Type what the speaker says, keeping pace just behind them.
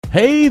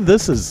Hey,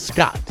 this is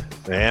Scott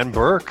And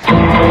Burke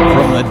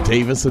from the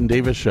Davis and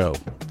Davis Show,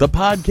 the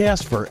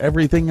podcast for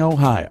everything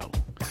Ohio.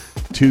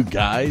 Two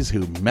guys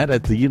who met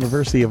at the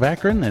University of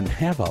Akron and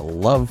have a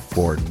love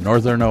for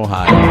Northern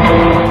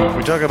Ohio.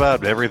 We talk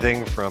about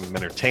everything from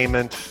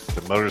entertainment to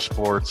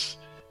motorsports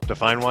to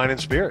fine wine and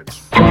spirits.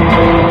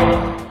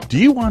 Do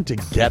you want to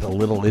get a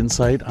little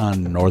insight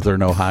on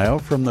Northern Ohio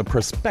from the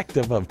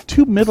perspective of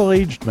two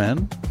middle-aged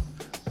men?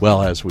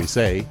 Well, as we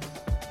say,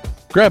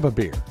 grab a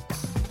beer,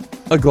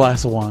 a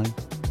glass of wine,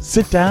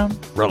 sit down,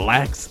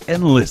 relax,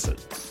 and listen.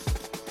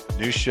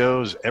 New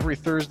shows every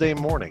Thursday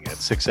morning at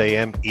 6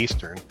 a.m.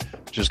 Eastern.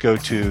 Just go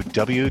to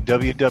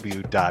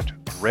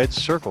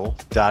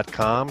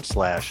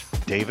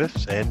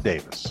www.redcircle.com/Davis and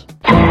Davis.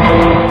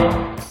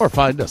 Or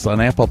find us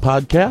on Apple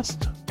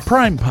Podcast,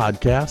 Prime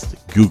Podcast,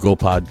 Google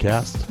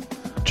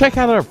Podcast. Check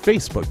out our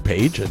Facebook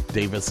page at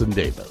Davis and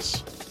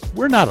Davis.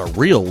 We're not a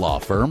real law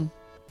firm.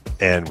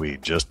 And we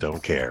just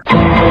don't care.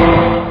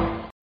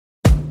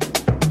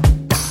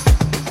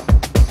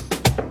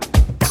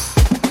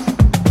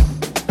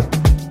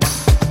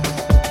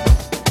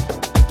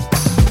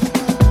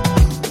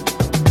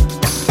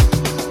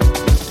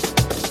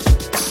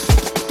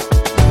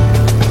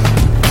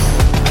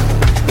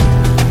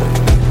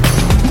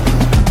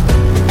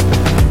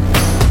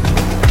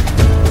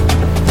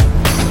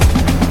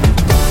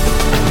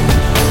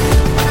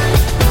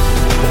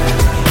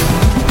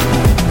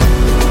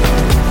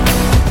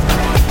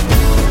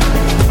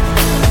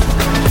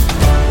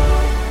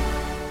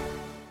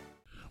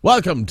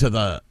 Welcome to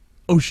the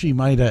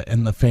Oshimida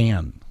and the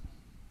Fan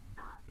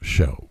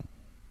show.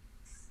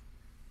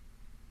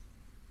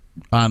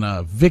 On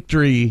a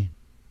victory,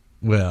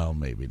 well,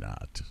 maybe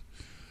not.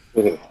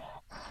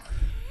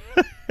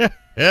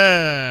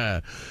 Yeah,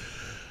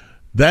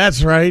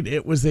 that's right.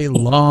 It was a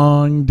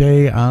long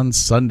day on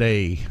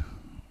Sunday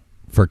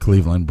for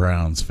Cleveland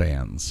Browns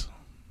fans.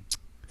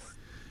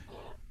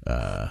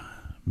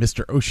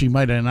 Mr.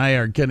 Oshimida and I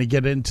are going to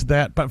get into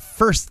that. But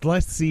first,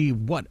 let's see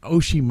what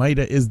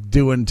Oshimida is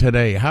doing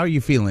today. How are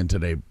you feeling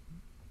today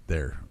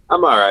there?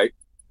 I'm all right.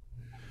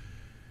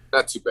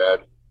 Not too bad.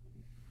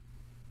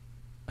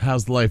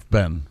 How's life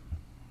been?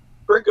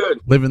 Pretty good.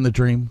 Living the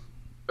dream?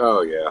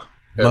 Oh, yeah.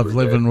 Love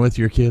living with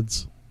your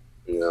kids?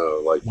 You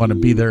know, like want to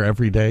be there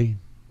every day?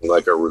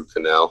 Like a root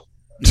canal.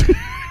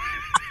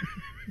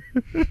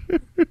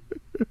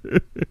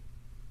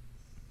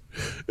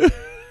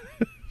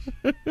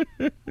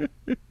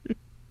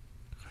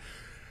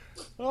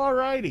 All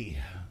righty.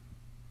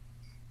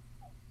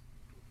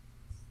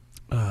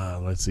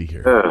 Let's see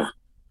here.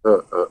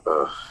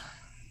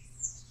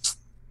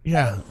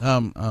 Yeah.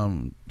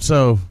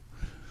 So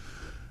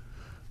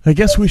I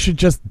guess we should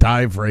just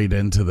dive right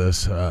into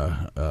this.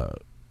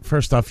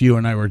 First off, you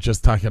and I were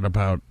just talking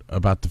about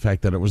the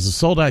fact that it was a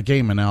sold-out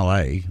game in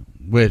L.A.,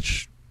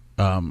 which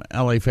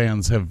L.A.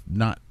 fans have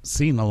not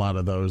seen a lot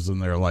of those in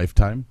their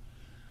lifetime.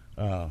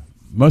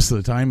 Most of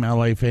the time,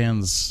 L.A.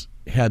 fans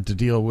had to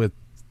deal with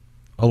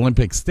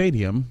Olympic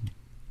Stadium,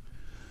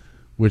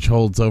 which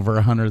holds over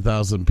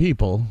 100,000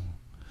 people,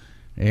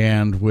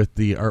 and with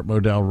the Art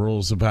Modell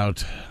rules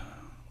about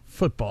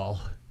football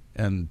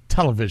and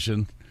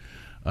television,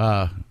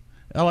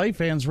 LA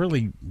fans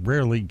really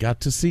rarely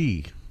got to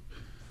see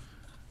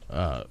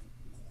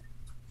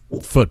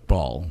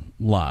football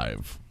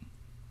live.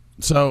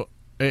 So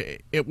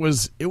it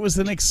was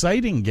an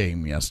exciting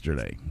game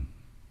yesterday.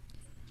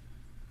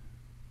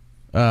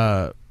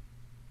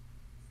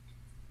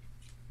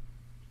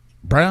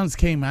 Browns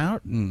came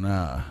out and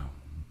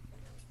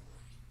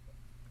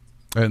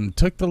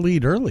took the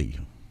lead early.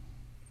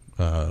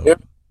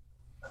 Yep.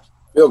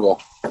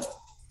 Field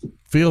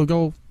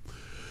goal.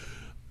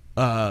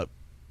 Yeah,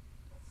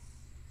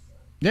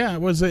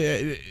 it was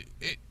a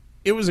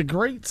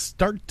great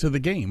start to the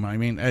game. I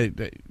mean,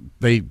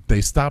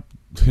 they stopped.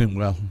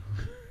 Well,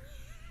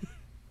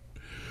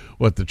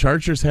 what the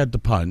Chargers had to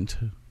punt.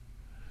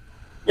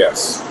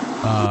 Yes.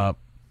 I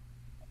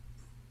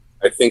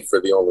think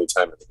for the only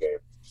time in the game.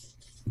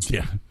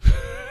 Yeah.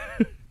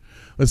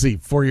 Let's see.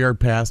 4-yard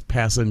pass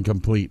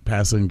incomplete,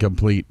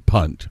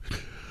 punt.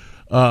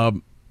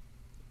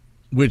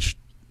 Which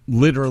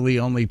literally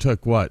only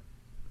took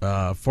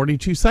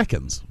 42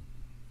 seconds.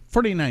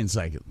 49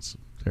 seconds.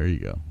 There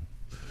you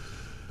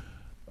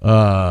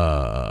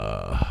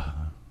go.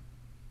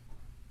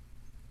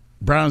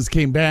 Browns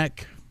came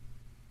back.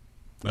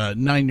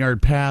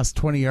 9-yard pass,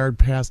 20-yard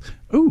pass.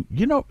 Ooh,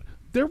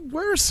 there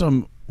were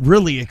some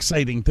really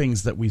exciting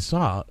things that we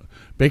saw.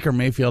 Baker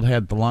Mayfield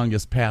had the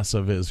longest pass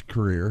of his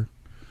career.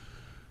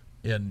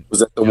 Was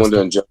that the one to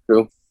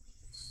Njoku?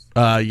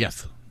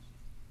 Yes.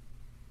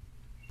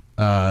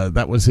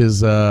 That was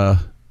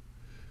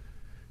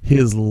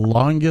his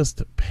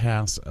longest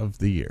pass of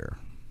the year.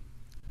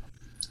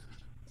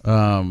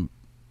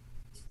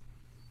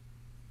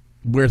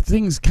 Where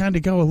things kind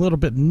of go a little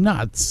bit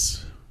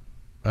nuts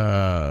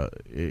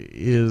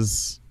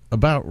is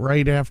about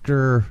right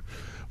after,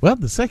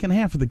 the second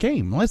half of the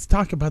game. Let's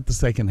talk about the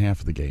second half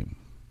of the game.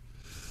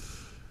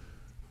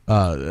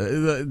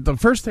 The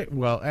first,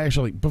 well,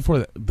 actually,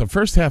 before the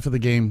first half of the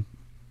game,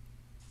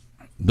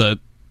 the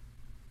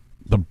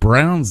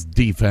Browns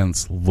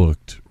defense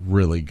looked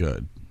really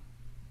good.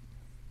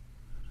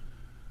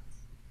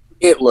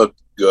 It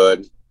looked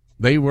good.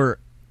 They were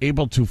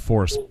able to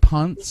force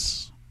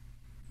punts.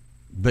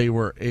 They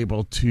were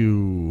able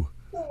to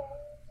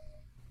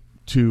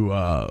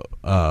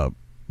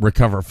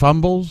recover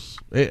fumbles.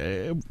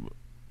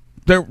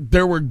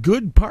 There were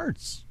good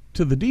parts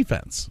to the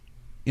defense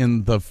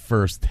in the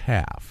first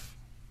half.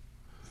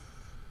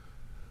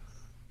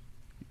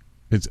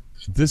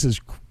 This is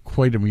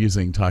quite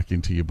amusing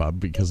talking to you, Bob,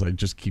 because I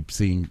just keep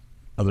seeing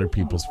other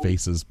people's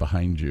faces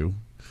behind you.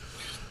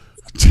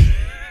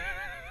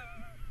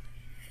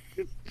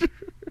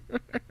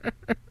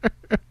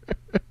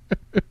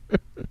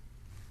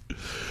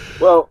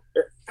 Well,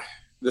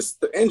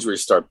 the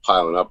injuries start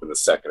piling up in the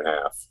second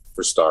half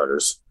for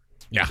starters.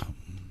 Yeah.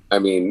 I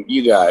mean,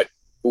 you got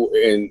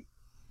and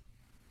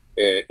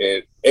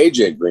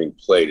AJ Green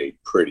played a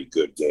pretty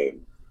good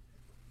game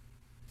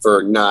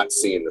for not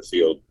seeing the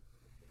field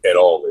at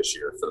all this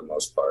year for the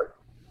most part.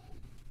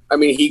 I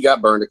mean, he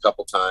got burned a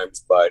couple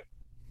times, but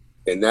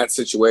in that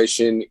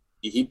situation,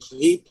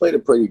 he played a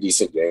pretty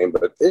decent game,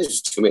 but there's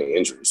just too many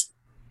injuries.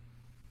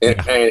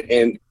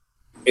 And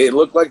it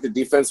looked like the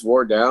defense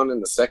wore down in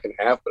the second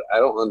half, but I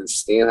don't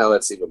understand how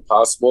that's even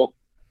possible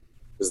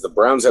because the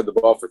Browns had the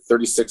ball for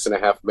 36 and a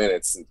half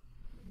minutes and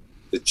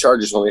the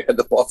Chargers only had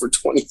the ball for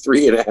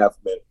 23 and a half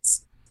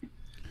minutes.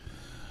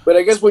 But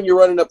I guess when you're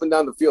running up and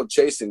down the field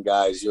chasing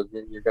guys, you're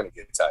going to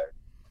get tired.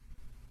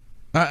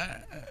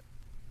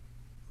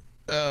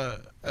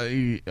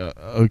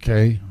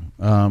 Okay.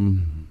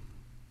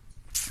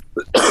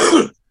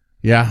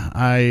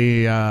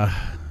 Yeah,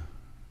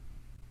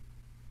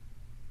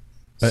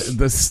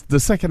 the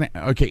second,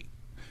 okay,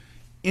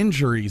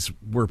 injuries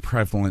were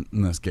prevalent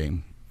in this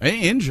game.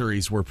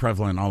 Injuries were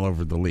prevalent all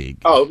over the league.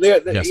 Oh, yeah,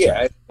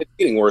 it's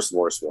getting worse and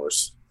worse and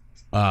worse.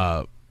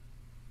 I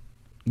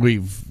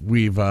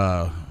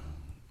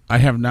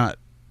have not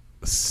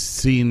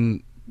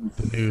seen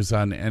the news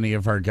on any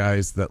of our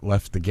guys that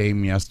left the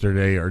game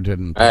yesterday or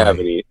didn't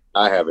play.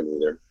 I haven't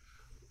either.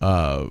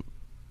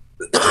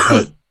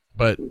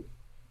 But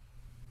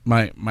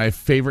my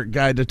favorite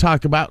guy to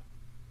talk about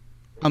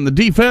on the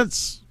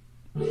defense,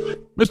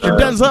 Mr.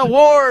 Denzel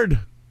Ward.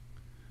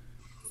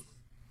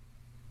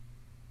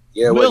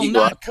 Yeah, will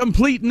not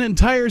complete an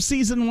entire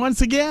season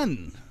once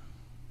again.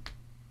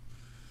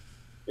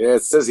 Yeah,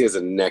 it says he has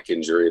a neck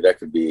injury. That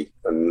could be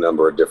a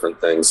number of different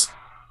things.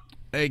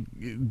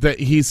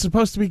 He's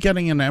supposed to be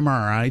getting an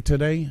MRI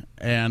today,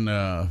 and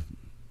who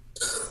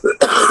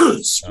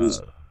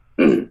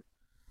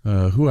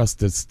else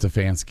did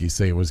Stefanski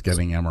say was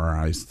getting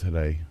MRIs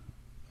today?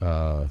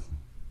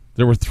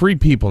 There were 3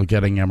 people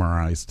getting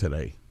MRIs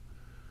today.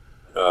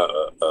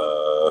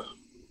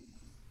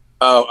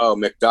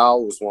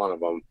 McDowell was one of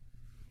them.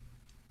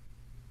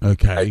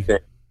 Okay.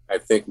 I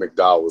think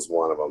McDowell was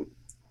one of them.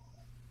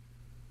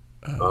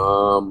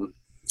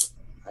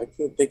 I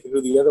can't think of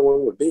who the other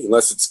one would be,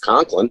 unless it's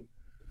Conklin.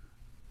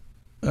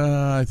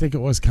 I think it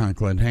was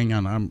Conklin. Hang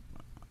on,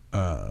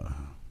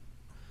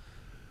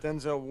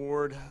 Denzel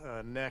Ward,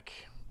 neck.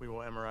 We will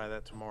MRI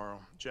that tomorrow.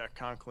 Jack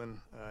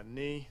Conklin,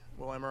 knee.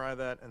 We'll MRI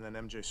that, and then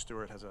MJ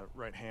Stewart has a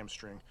right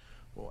hamstring.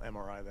 We'll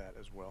MRI that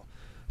as well.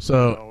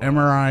 So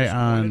MRI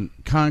on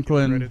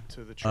Conklin,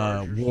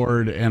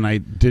 Ward, and I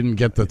didn't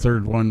get the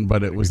third one,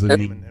 but it was the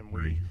knee.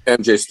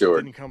 MJ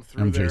Stewart. Didn't come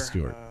through MJ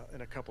Stewart.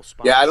 In a couple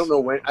spots. Yeah, I don't know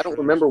when. I don't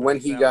remember when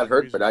he got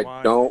hurt, but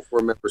I don't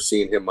remember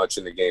seeing him much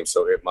in the game,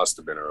 so it must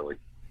have been early.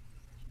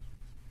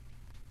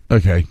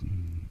 Okay.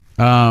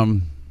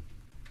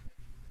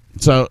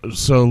 So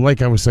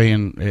like I was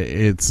saying,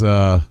 it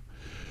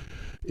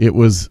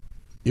was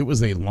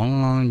a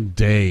long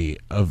day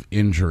of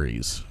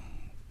injuries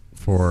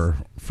for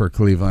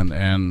Cleveland,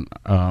 and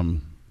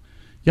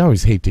you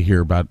always hate to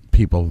hear about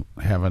people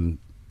having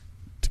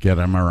to get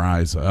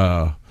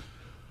MRIs.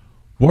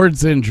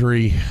 Ward's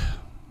injury,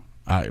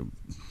 I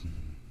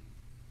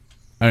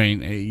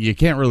mean, you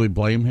can't really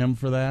blame him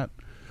for that,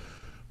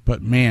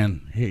 but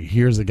man,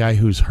 here's a guy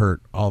who's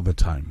hurt all the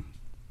time.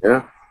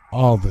 Yeah.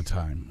 All the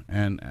time.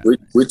 And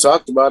we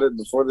talked about it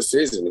before the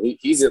season.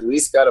 He's at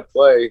least got to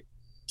play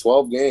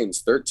 12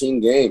 games, 13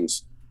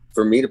 games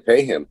for me to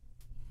pay him.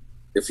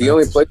 If he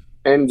only played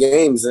 10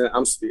 games, then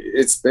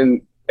it's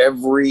been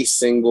every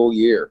single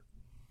year.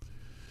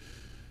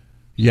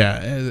 Yeah,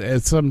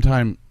 at some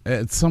point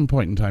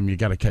in time, you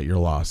got to cut your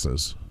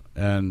losses.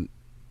 And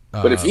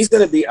but if he's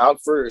going to be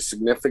out for a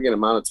significant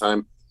amount of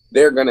time,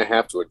 they're going to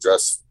have to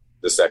address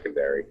the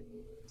secondary.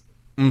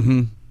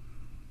 Mm-hmm.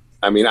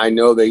 I mean, I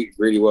know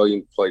Greedy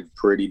Williams played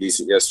pretty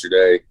decent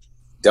yesterday.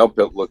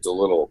 Delpit looked a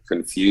little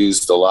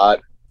confused a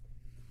lot.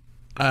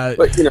 But,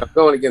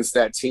 going against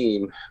that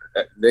team,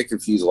 they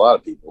confuse a lot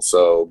of people.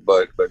 So,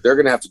 but they're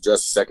going to have to address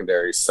the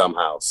secondary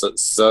somehow. So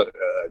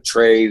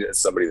trade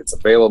somebody that's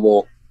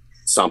available,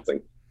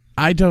 something.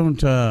 I don't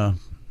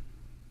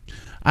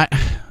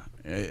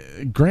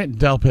Grant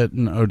Delpit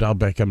and Odell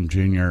Beckham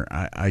Jr.,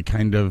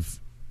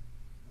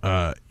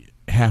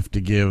 have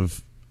to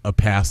give a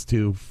pass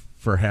to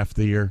for half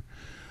the year.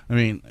 I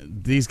mean,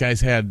 these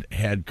guys had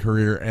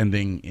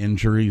career-ending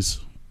injuries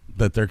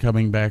that they're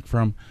coming back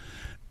from.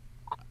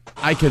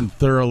 I can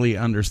thoroughly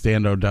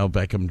understand Odell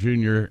Beckham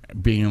Jr.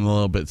 being a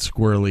little bit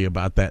squirrely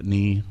about that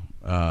knee,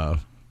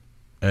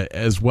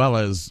 as well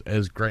as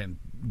Grant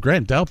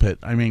Delpit.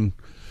 I mean,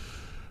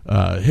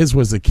 his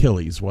was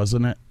Achilles,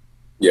 wasn't it?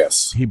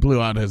 Yes. He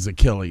blew out his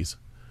Achilles.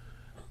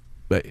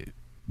 But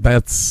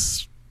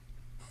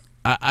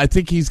I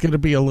think he's going to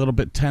be a little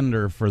bit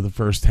tender for the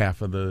first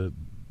half of the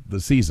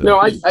season. No,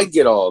 I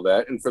get all of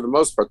that, and for the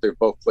most part, they've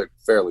both played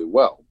fairly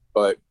well.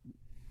 But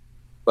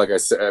like I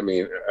said, I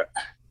mean,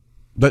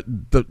 but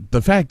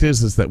the fact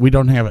is that we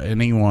don't have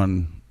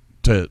anyone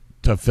to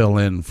fill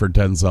in for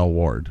Denzel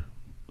Ward.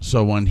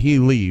 So when he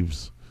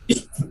leaves,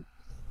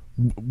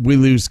 we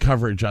lose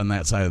coverage on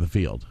that side of the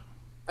field.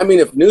 I mean,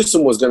 if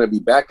Newsome was going to be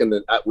back,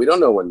 we don't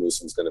know when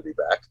Newsome's going to be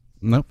back.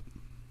 Nope.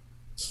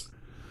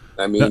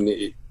 I mean,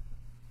 no.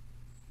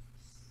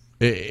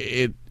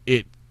 It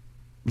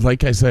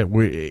like I said,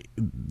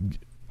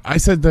 I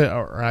said that,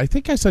 or I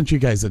think I sent you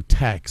guys a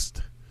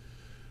text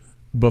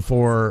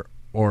before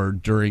or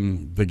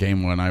during the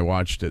game when I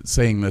watched it,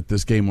 saying that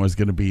this game was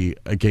going to be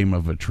a game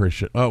of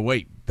attrition. Oh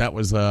wait, that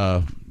was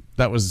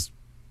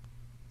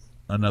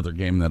another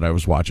game that I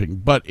was watching,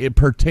 but it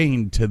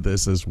pertained to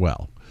this as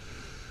well.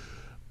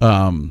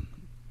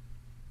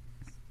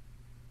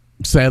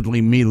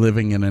 Sadly, me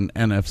living in an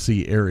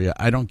NFC area,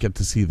 I don't get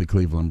to see the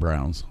Cleveland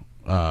Browns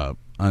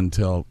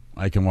until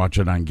I can watch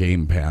it on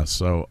Game Pass.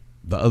 So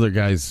the other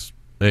guys,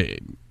 they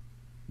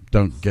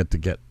don't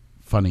get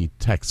funny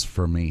texts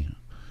from me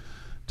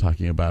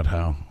talking about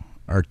how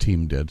our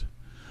team did.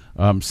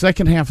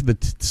 Second half of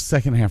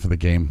the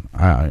game,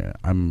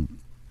 I'm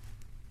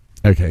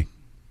okay.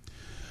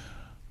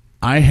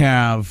 I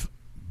have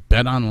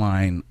bet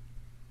online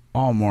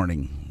all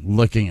morning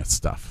looking at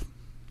stuff,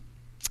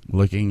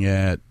 looking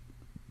at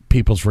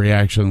people's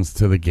reactions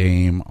to the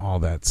game, all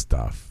that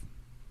stuff.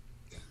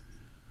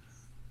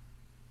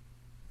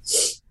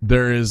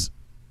 There is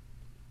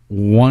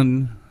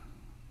one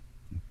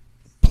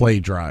play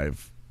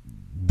drive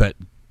that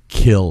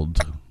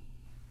killed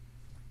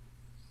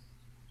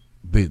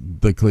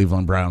the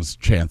Cleveland Browns'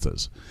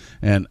 chances.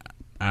 And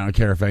I don't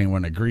care if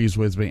anyone agrees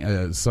with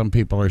me. Some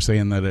people are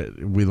saying that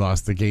we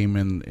lost the game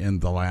in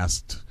the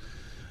last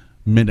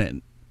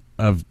minute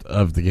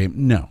of the game.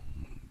 No.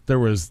 There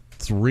was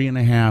 3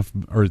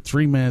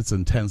 minutes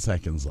and 10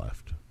 seconds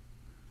left.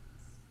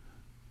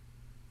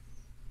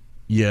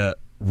 You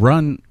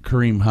run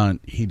Kareem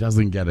Hunt, he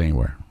doesn't get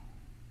anywhere.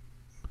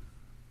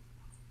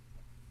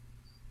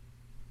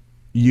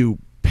 You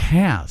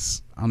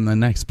pass on the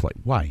next play.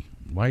 Why?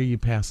 Why are you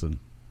passing?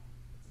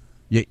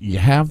 You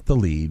have the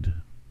lead.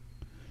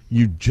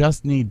 You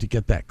just need to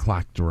get that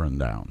clock to run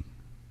down.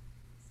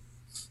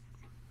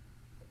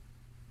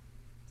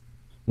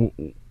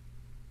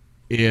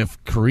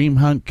 If Kareem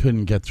Hunt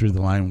couldn't get through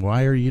the line,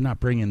 why are you not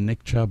bringing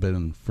Nick Chubb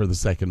in for the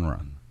second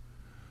run?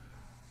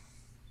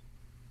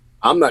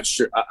 I'm not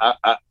sure.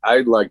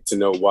 I'd like to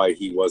know why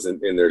he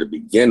wasn't in there to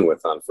begin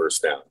with on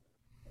first down.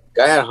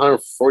 Guy had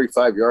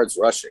 145 yards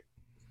rushing.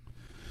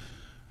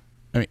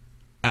 I mean,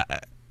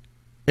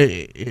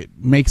 it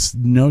makes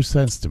no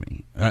sense to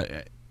me.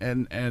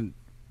 And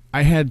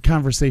I had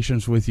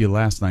conversations with you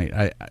last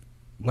night.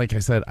 Like I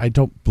said, I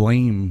don't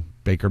blame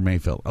Baker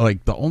Mayfield.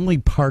 Like, the only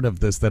part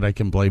of this that I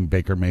can blame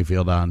Baker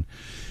Mayfield on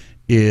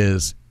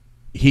is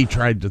he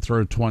tried to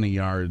throw 20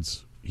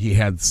 yards. He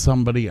had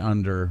somebody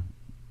under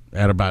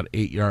at about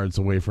 8 yards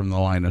away from the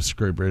line of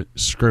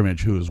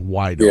scrimmage who was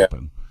wide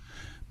open.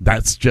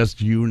 That's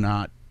just you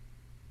not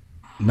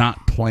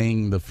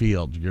playing the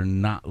field. You're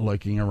not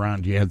looking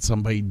around. You had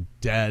somebody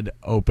dead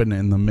open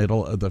in the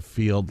middle of the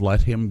field.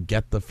 Let him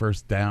get the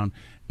first down,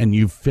 and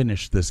you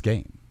finished this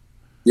game.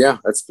 Yeah,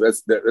 that's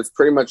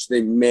pretty much.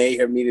 They may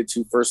have needed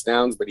 2 first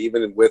downs, but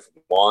even with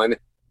one,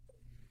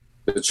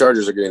 the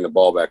Chargers are getting the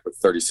ball back with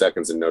 30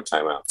 seconds and no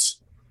timeouts.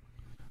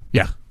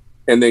 Yeah.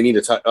 And they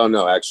need to oh,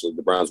 no, actually,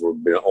 the Browns were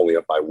only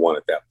up by 1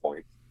 at that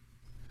point.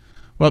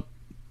 Well,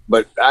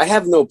 but I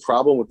have no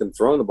problem with them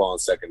throwing the ball on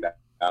second down.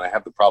 I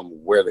have the problem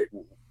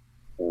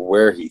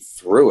where he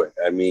threw it.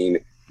 I mean,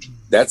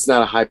 that's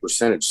not a high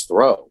percentage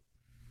throw.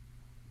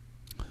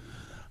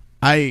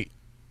 But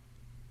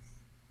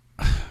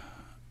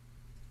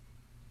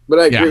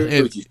I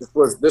agree with you.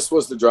 This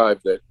was the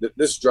drive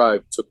this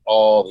drive took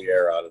all the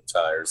air out of the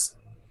tires.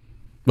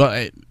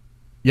 Well,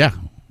 yeah.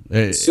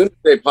 As soon as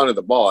they punted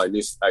the ball, I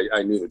knew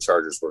the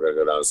Chargers were going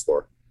to go down and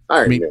score.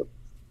 I knew.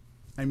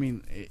 I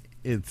mean,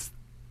 it's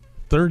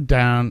third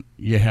down.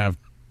 You have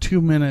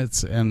 2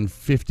 minutes and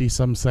 50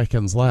 some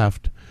seconds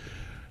left,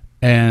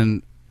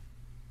 and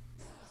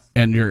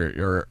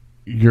you're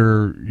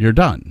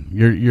done.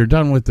 You're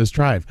done with this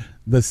drive.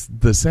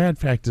 The sad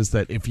fact is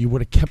that if you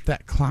would have kept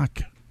that clock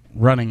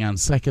running on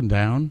second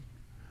down,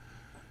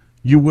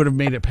 you would have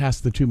made it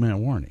past the 2 minute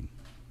warning.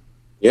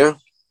 Yeah.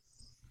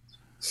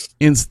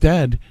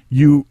 Instead,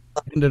 you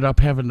ended up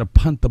having to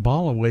punt the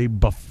ball away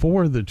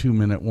before the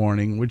 2-minute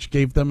warning, which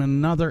gave them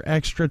another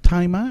extra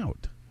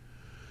timeout.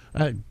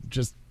 I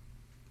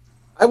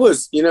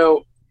was,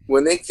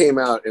 when they came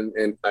out and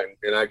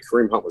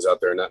Kareem Hunt was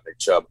out there, not Nick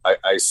Chubb. I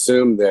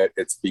assume that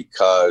it's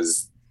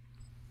because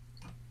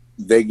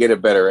they get a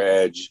better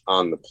edge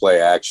on the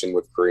play action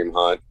with Kareem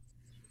Hunt.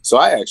 So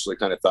I actually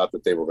kind of thought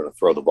that they were going to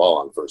throw the ball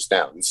on first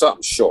down and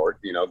something short,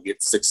 get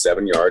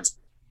 6-7 yards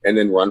and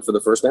then run for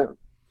the first down.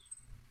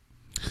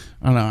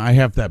 I don't know. I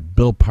have that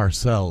Bill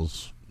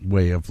Parcells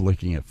way of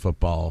looking at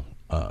football.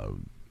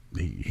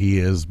 He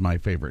is my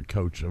favorite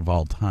coach of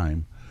all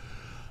time.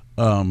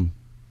 And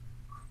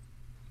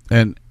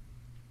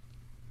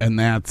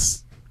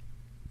that's,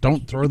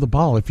 don't throw the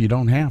ball if you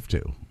don't have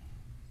to.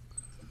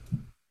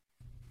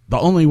 The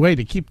only way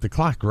to keep the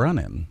clock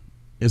running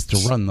is to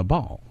run the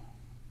ball.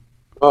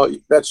 Oh,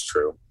 that's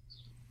true.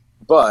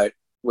 But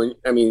they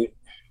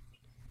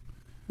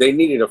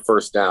needed a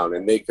first down,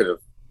 and they could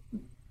have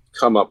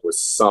come up with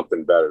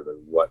something better than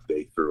what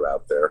they threw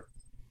out there.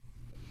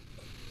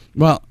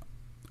 Well,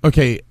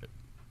 okay,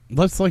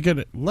 let's look at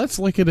it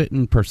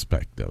in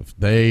perspective.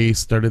 They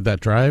started that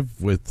drive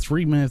with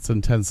 3 minutes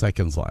and 10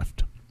 seconds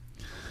left.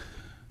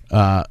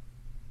 The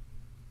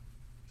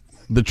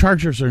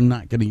Chargers are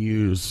not going to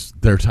use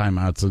their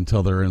timeouts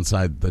until they're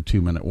inside the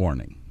 2-minute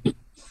warning.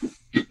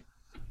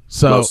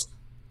 So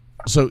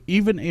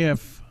even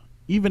if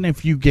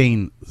you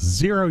gain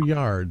 0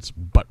 yards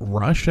but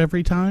rush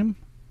every time,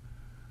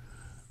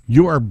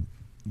 you're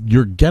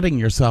getting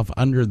yourself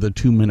under the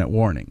 2-minute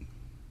warning.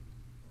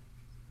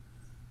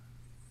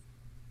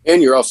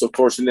 And you're also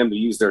forcing them to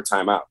use their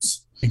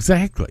timeouts.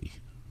 Exactly.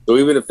 So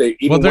even if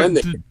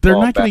they're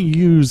not going to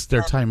use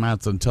their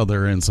timeouts until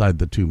they're inside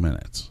the 2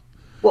 minutes.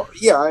 Well,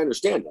 yeah, I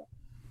understand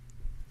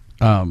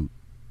that.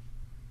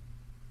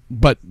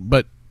 But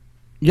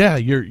yeah,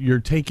 you're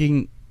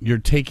taking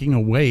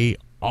away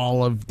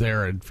all of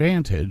their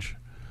advantage.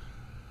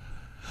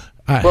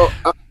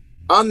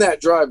 On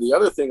that drive, the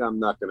other thing I'm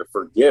not going to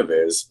forgive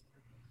is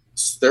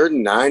 3rd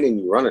and 9 and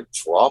you run a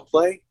draw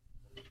play.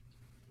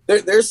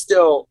 There's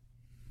still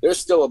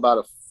about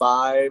a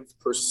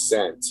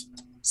 5%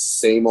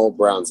 same old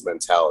Browns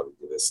mentality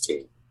to this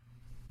team.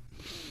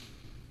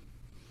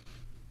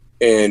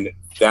 And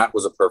that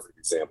was a perfect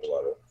example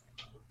of it.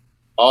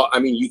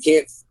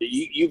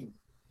 You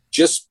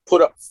just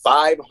put up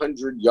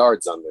 500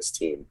 yards on this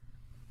team.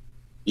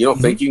 You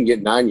don't think you can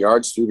get 9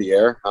 yards through the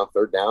air on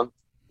 3rd down?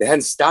 They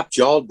hadn't stopped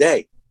you all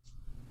day.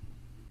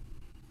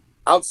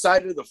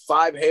 Outside of the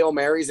 5 Hail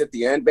Marys at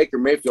the end, Baker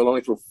Mayfield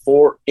only threw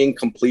 4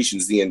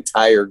 incompletions the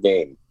entire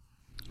game.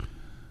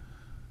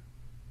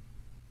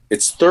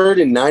 It's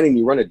 3rd and 9 and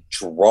you run a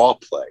draw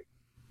play.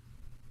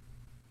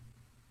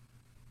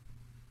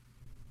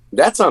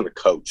 That's on the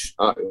coach.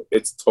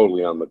 It's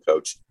totally on the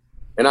coach.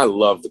 And I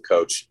love the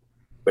coach,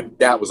 but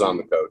that was on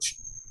the coach.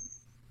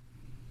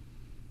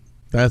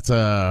 That's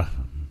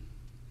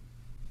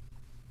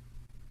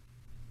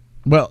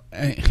well,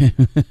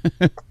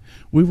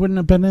 we wouldn't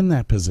have been in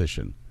that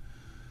position.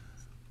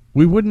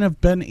 We wouldn't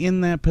have been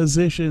in that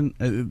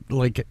position.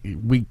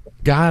 We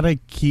gotta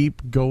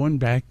keep going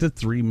back to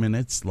 3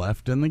 minutes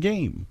left in the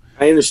game.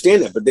 I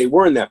understand that, but they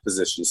were in that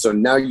position. So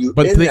now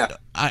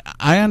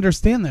I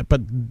understand that,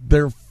 but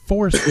they're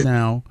forced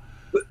now.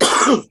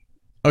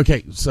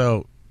 Okay,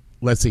 so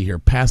let's see here.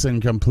 Pass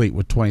incomplete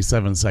with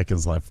 27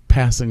 seconds left.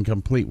 Pass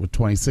incomplete with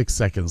 26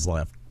 seconds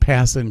left.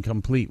 Pass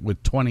incomplete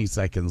with 20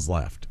 seconds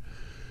left.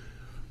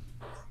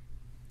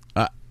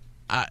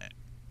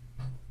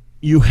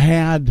 You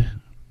had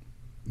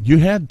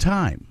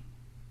time.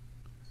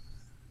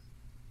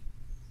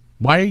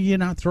 Why are you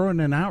not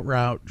throwing an out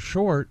route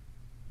short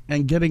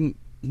and getting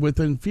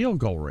within field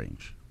goal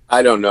range?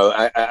 I don't know.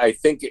 I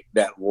think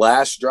that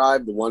last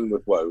drive, the one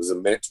with it was a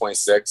minute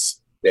 26.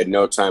 They had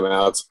no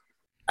timeouts.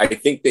 I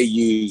think they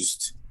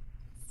used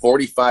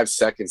 45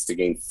 seconds to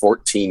gain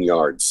 14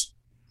 yards.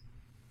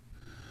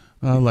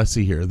 Let's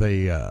see here.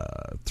 They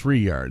 3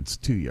 yards,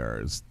 2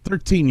 yards,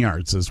 13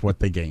 yards is what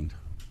they gained,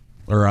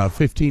 or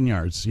 15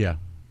 yards. Yeah,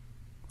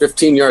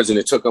 15 yards, and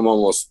it took them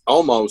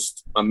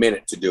almost a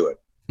minute to do it,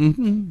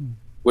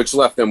 which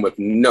left them with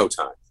no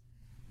time.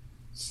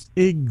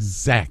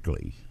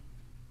 Exactly.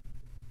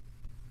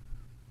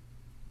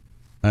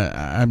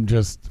 I'm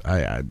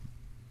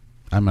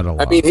at a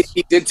loss.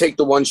 He did take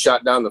the one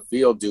shot down the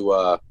field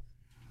to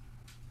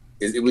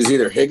it was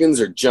either Higgins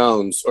or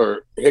Jones,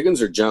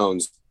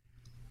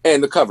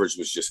 and the coverage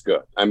was just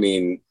good.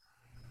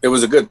 It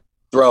was a good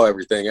throw.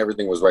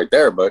 Everything was right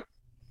there, but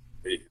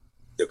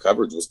the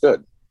coverage was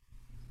good.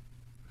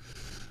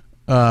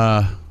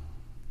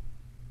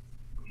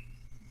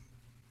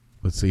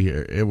 Let's see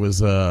here. It was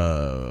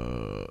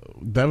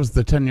that was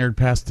the 10-yard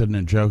pass to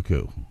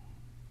Njoku.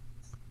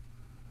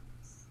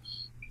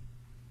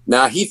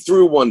 Now he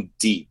threw one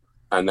deep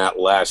on that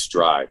last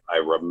drive. I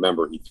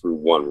remember he threw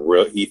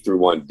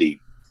one deep.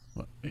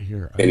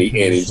 Here, and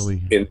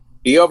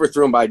he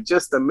overthrew him by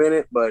just a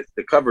minute, but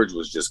the coverage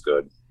was just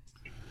good.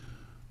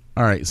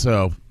 All right,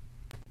 so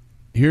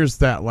here's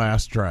that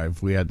last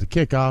drive. We had the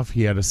kickoff.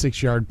 He had a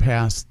 6-yard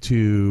pass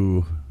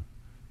to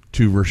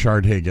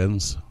Rashard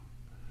Higgins.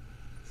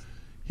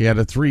 He had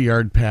a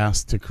 3-yard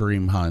pass to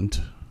Kareem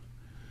Hunt.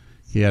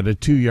 He had a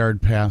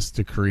 2-yard pass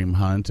to Kareem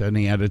Hunt, and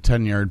he had a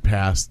 10-yard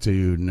pass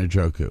to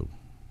Njoku.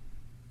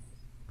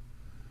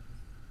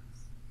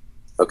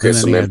 Okay,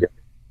 so maybe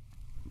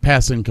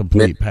pass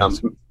incomplete.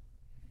 Pass.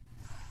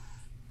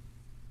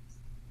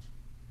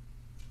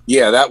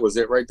 Yeah, that was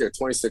it right there.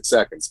 26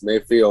 seconds.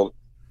 Mayfield.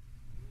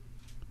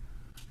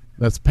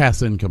 That's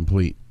pass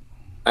incomplete.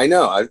 I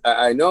know.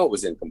 I know it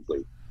was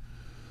incomplete.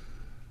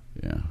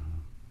 Yeah.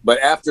 But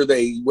after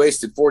they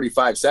wasted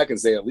 45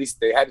 seconds, they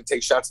had to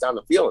take shots down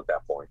the field at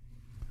that point.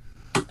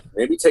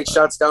 Maybe take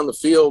shots down the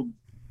field,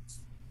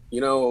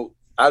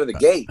 out of the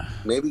gate.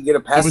 Maybe get a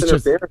pass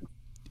interference.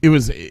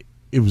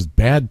 It was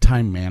bad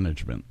time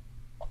management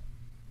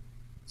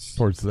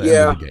towards the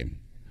end of the game.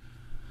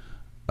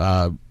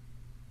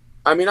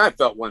 I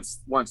felt once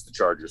the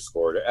Chargers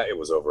scored, it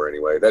was over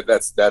anyway.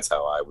 That's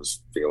how I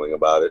was feeling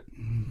about it.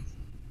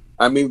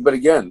 But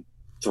again,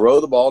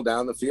 throw the ball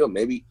down the field.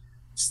 Maybe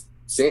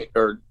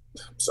the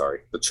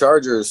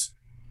Chargers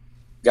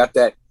got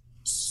that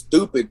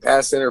stupid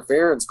pass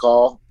interference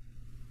call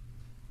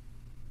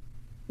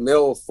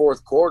middle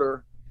fourth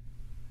quarter,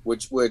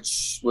 which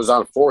was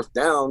on 4th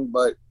down,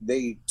 but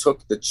they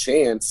took the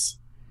chance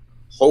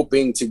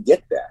hoping to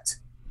get that,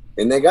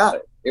 and they got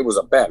it. It was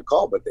a bad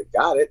call, but they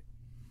got it.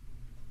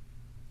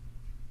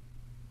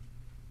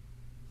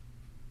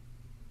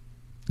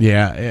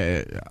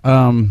 Yeah.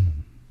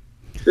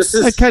 This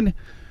is kind of.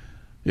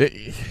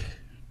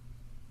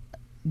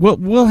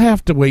 We'll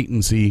have to wait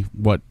and see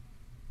what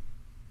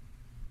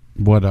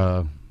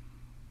the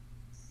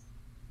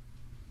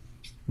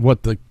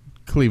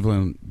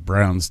Cleveland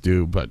Browns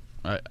do, but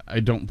I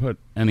don't put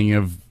any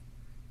of.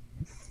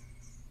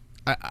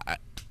 I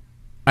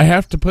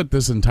have to put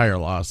this entire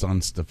loss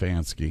on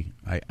Stefanski.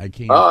 I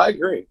can't. Oh, I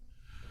agree.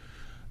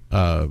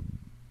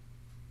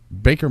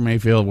 Baker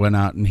Mayfield went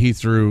out and he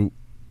threw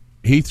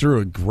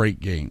a great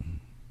game.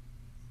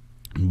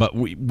 But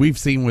we've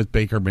seen with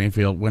Baker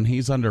Mayfield, when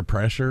he's under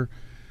pressure,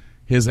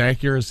 his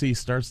accuracy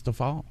starts to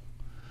fall.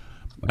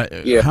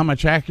 How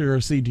much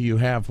accuracy do you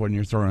have when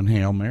you're throwing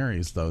Hail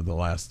Marys, though, the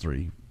last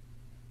 3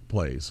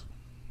 plays?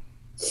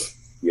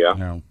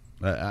 Yeah.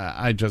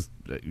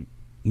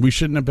 We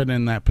shouldn't have been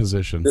in that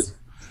position.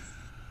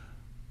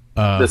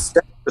 The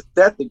stat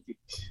that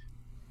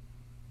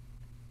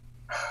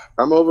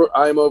I'm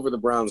over the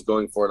Browns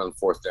going for it on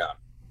 4th down.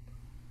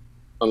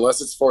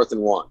 Unless it's 4th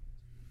and 1.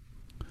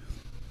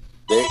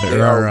 They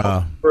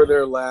are for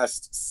their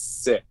last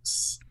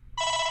 6.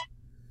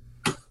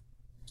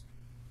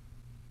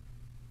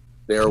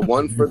 They are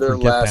 1 for their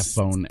last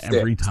that phone 6.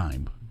 Every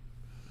time.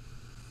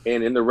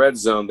 And in the red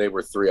zone, they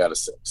were 3 out of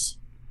 6.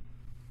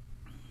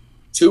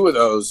 2 of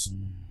those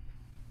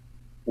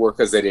were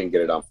because they didn't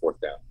get it on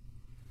 4th down,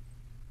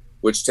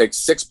 which takes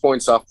 6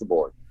 points off the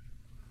board.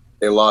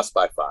 They lost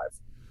by 5.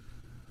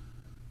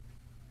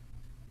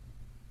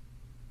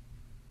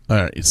 All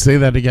right, say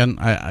that again.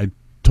 I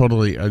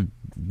totally.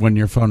 When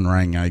your phone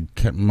rang,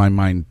 my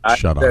mind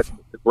shut off.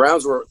 The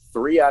Browns were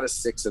 3 out of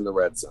 6 in the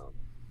red zone.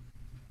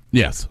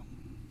 Yes.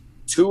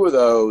 2 of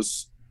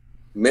those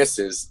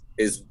misses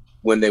is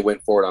when they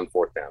went for it on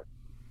 4th down.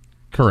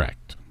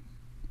 Correct.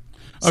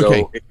 So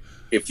okay.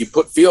 If you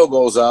put field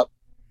goals up,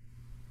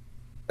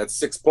 that's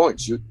 6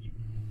 points. You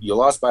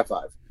lost by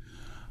 5.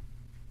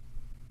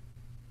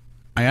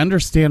 I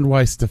understand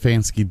why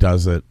Stefanski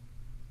does it.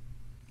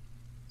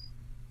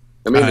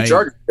 The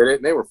Chargers did it,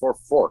 and they were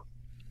 4-4.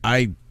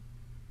 I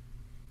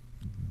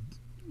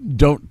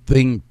don't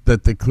think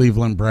that the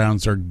Cleveland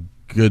Browns are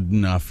good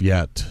enough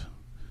yet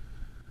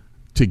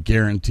to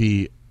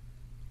guarantee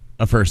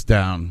a first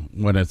down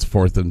when it's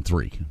 4th and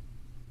 3.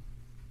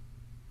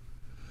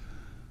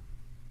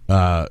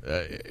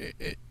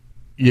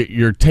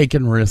 You're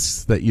taking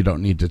risks that you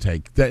don't need to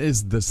take. That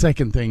is the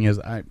second thing. Is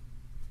I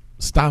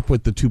stop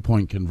with the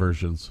 2-point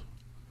conversions.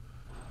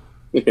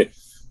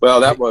 Well,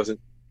 that wasn't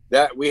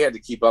that we had to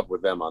keep up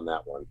with them on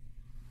that one.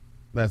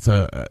 That's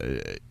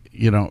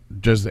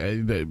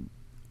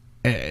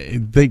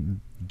they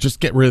just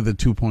get rid of the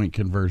 2-point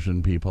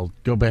conversion. People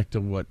go back to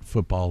what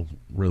football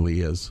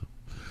really is.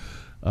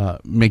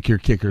 Make your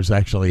kickers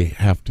actually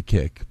have to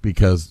kick,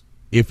 because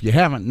if you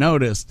haven't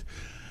noticed,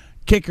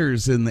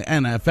 kickers in the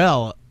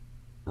NFL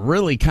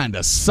really kind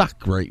of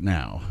suck right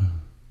now.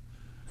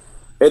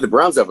 Hey, the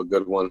Browns have a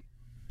good one.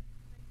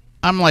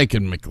 I'm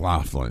liking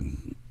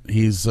McLaughlin.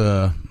 He's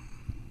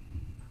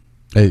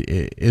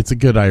it's a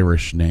good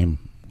Irish name.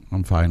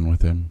 I'm fine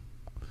with him.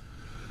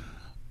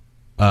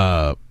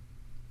 But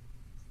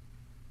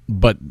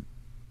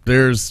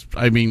there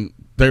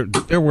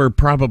were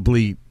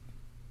probably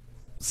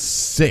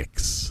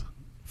 6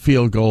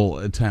 field goal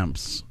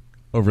attempts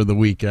over the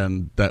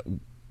weekend that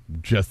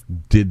just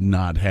did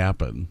not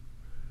happen.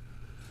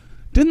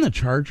 Didn't the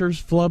Chargers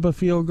flub a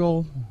field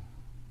goal?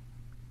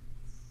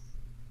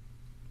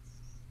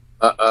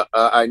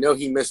 I know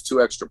he missed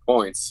 2 extra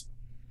points.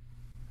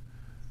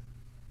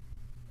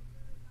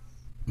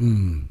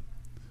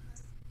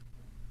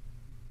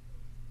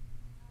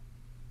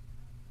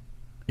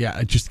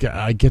 Yeah,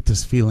 I get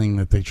this feeling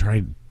that they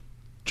tried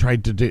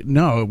to do.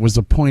 No, it was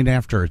a point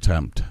after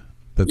attempt.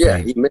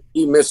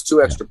 He missed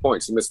 2 extra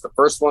points. He missed the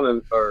first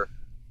one, or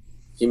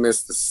he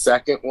missed the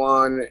second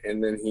one,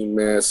 and then he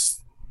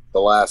missed the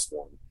last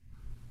one.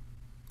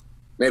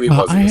 Maybe it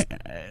wasn't.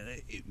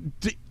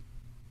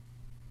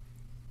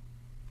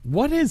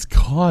 What has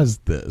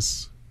caused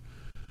this?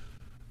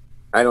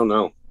 I don't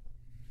know.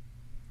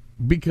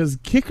 Because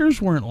kickers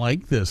weren't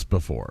like this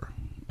before.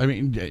 I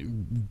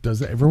mean,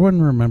 does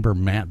everyone remember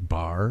Matt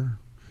Barr?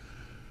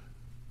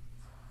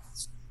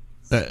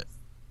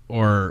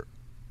 Or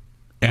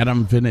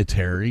Adam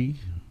Vinatieri?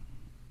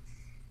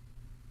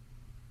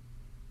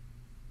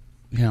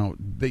 You know,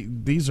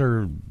 these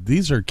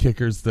are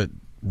kickers that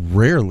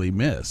rarely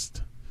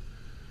missed.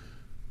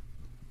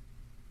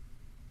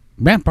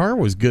 Matt Barr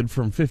was good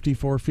from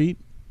 54 feet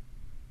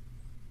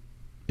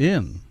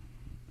in.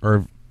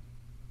 Or,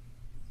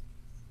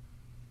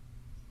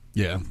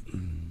 yeah.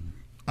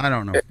 I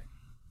don't know.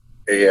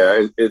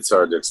 Yeah, it's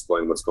hard to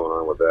explain what's going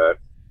on with that.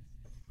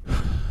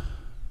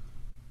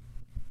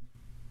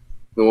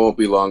 It won't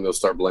be long. They'll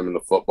start blaming the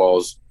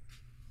footballs.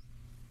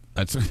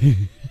 That's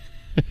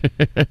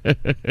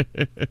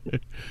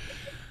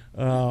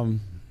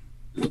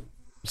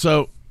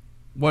so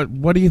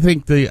what do you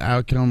think the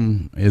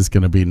outcome is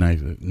going to be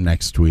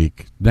next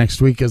week?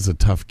 Next week is a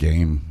tough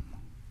game.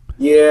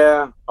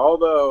 Yeah,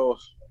 although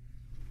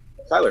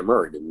Kyler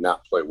Murray did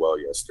not play well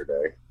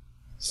yesterday,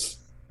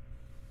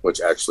 which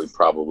actually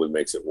probably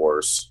makes it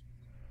worse.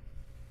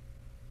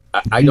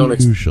 I don't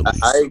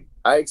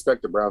I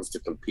expect the Browns to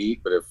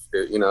compete, but if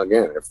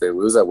they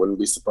lose, I wouldn't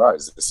be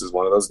surprised. This is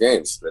one of those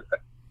games.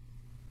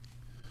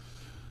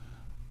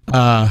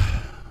 I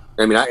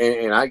mean,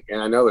 I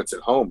know it's at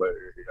home, but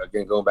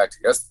again, going back to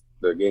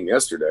the game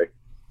yesterday,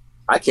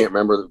 I can't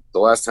remember the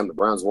last time the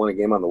Browns won a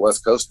game on the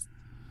West Coast.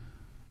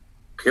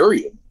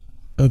 Period.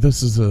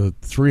 This is a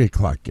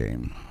 3:00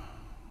 game.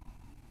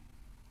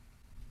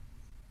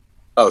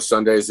 Oh,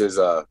 Sundays is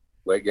a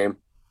late game.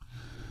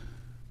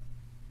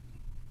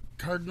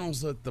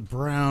 Cardinals at the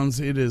Browns.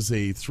 It is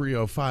a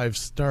 3:05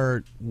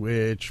 start,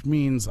 which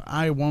means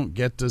I won't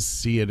get to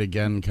see it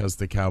again because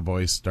the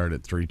Cowboys start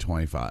at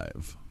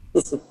 3:25.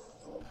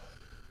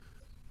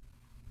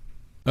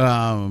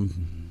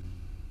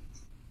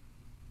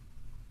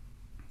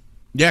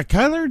 Yeah,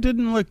 Kyler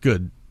didn't look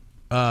good,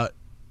 but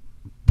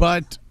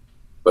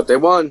they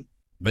won.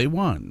 They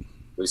won.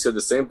 We said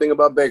the same thing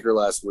about Baker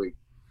last week.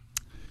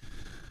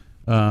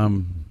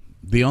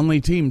 The only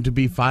team to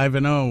be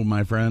 5-0,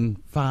 my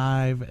friend.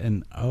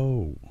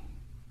 5-0.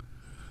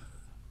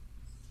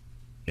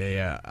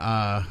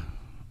 Yeah.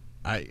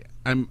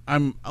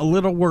 I'm a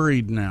little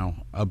worried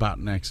now about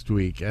next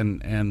week,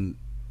 and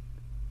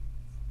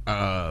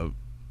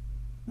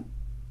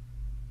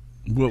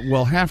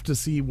we'll have to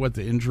see what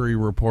the injury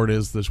report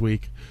is this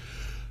week.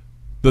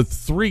 The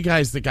 3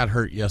 guys that got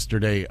hurt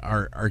yesterday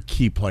are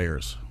key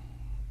players.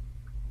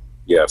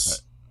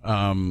 Yes.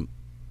 And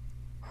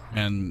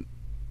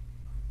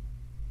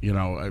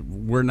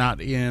we're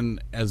not in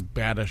as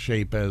bad a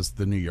shape as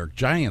the New York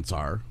Giants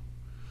are.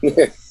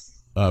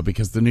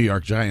 Because the New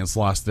York Giants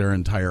lost their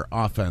entire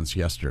offense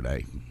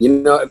yesterday.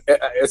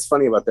 It's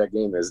funny about that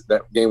game is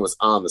that game was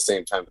on the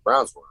same time the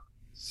Browns were.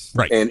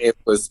 Right. And it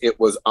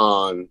was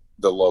on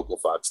the local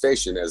Fox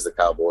station, as the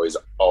Cowboys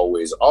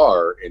always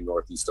are in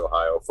Northeast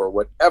Ohio for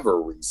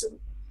whatever reason.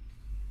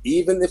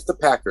 Even if the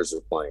Packers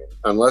are playing,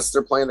 unless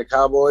they're playing the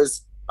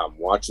Cowboys, I'm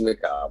watching the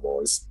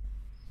Cowboys.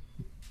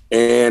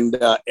 And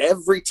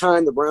every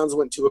time the Browns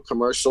went to a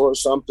commercial or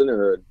something,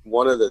 or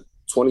one of the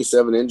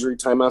 27 injury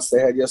timeouts they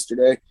had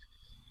yesterday,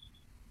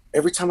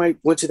 every time I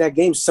went to that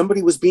game,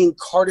 somebody was being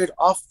carted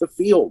off the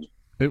field.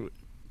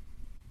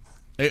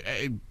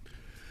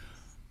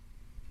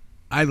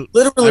 I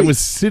was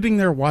sitting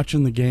there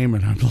watching the game,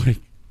 and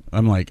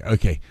I'm like,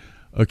 okay,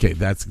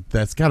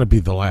 that's got to be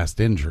the last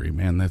injury,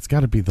 man. That's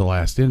got to be the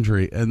last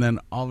injury. And then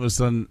all of a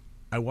sudden,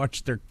 I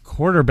watched their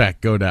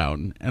quarterback go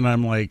down, and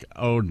I'm like,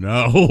 oh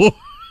no.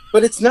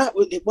 But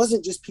it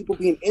wasn't just people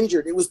being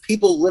injured. It was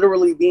people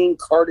literally being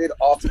carted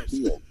off the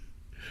field.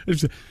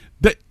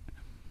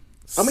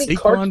 How many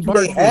carts do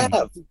they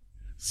have?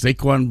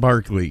 Saquon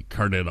Barkley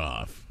carted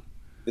off.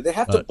 Did they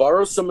have to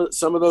borrow some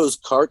of those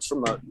carts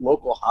from a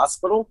local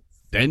hospital?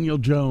 Daniel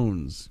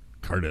Jones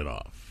carted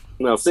off.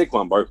 No,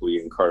 Saquon Barkley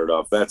getting carted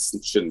off. That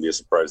shouldn't be a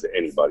surprise to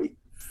anybody.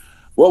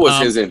 What was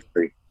his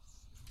injury?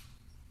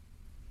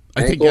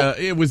 I think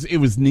it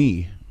was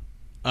knee.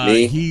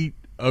 Knee?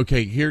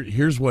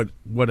 Here's what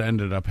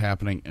ended up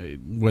happening.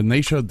 When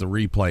they showed the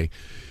replay,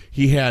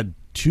 he had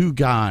 2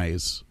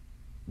 guys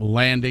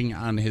landing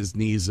on his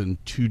knees in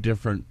 2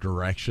 different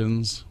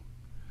directions.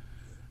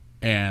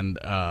 And,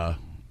 I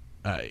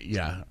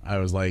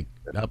was like,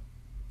 oh,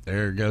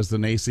 there goes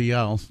an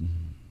ACL.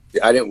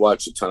 I didn't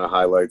watch a ton of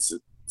highlights,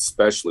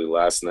 especially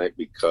last night,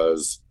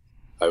 because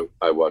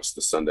I watched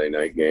the Sunday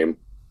night game.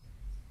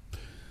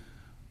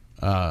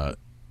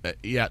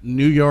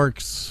 New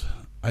York's...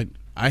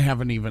 I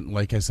haven't even,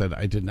 like I said,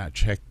 I did not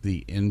check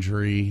the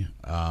injury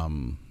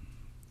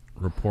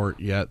report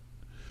yet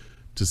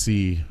to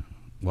see.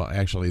 Well,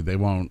 actually, they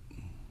won't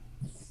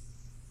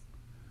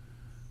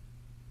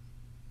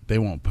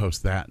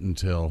post that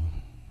until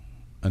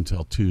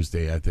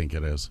Tuesday, I think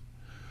it is.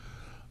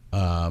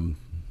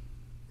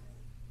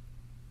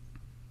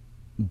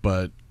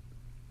 But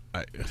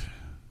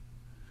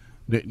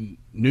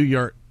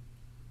New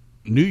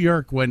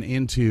York went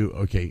into,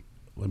 okay,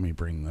 let me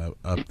bring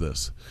up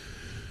this.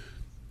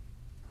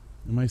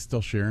 Am I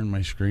still sharing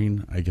my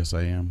screen? I guess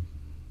I am.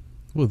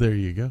 Well, there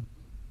you go.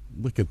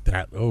 Look at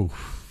that. Oh,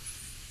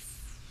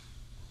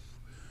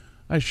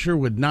 I sure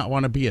would not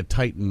want to be a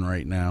Titan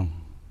right now.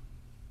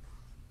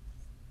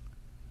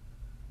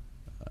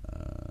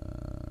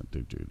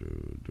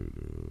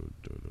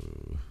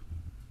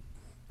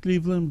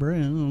 Cleveland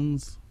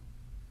Browns.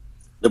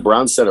 The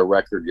Browns set a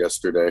record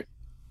yesterday.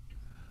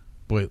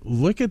 Boy,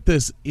 look at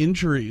this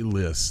injury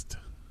list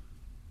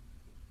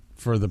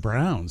for the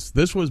Browns.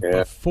 This was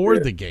before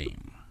the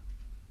game.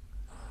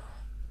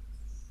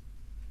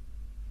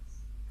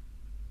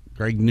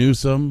 Greg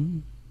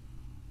Newsome.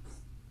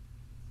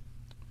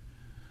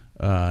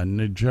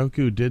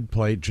 Njoku did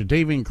play.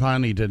 Jadeveon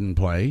Clowney didn't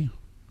play.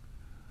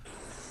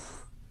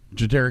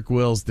 Jedrick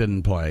Wills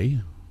didn't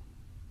play.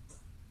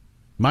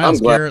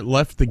 Myles Garrett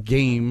left the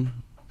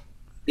game.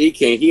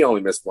 He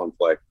only missed one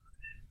play.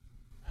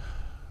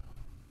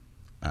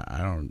 I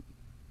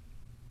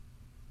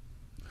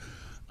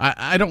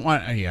don't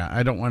want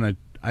to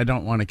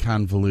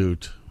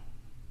convolute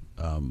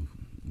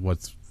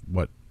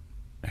what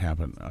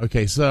happened.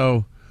 Okay,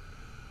 so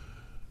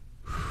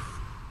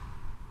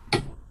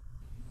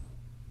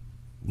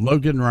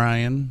Logan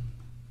Ryan,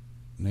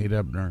 Nate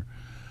Ebner.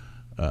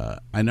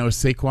 I know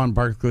Saquon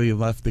Barkley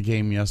left the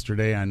game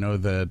yesterday. I know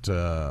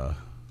that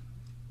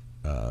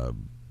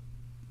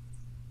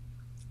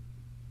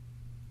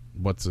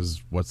what's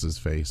his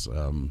face?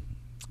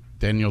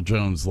 Daniel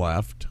Jones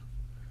left.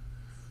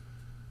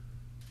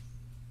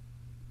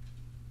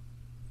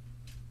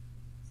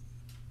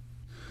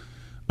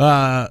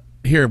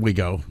 Here we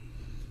go.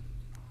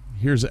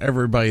 Here's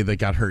everybody that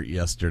got hurt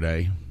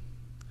yesterday.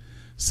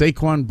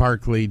 Saquon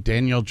Barkley,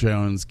 Daniel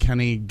Jones,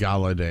 Kenny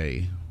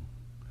Golladay,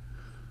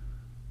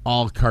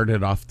 all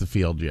carted off the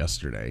field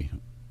yesterday.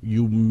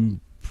 You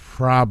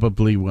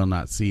probably will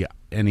not see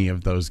any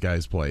of those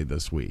guys play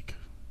this week.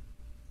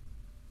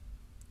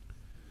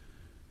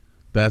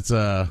 That's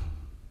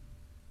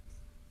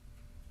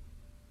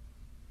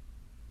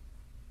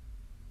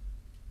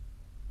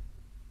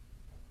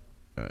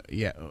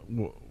yeah.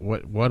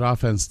 What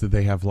offense did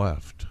they have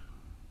left?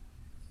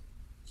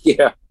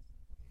 Yeah,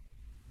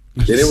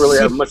 they didn't really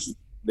have much.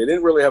 They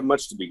didn't really have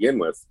much to begin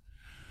with.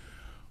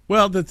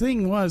 Well, the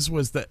thing was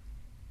that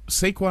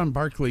Saquon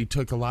Barkley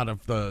took a lot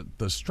of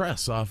the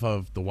stress off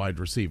of the wide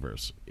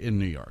receivers in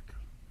New York.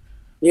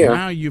 Yeah.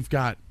 Now you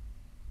got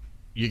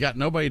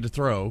nobody to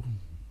throw.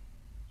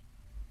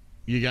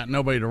 You got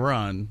nobody to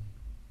run.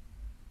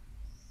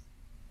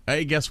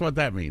 Hey, guess what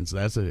that means?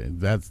 That's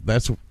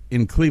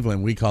in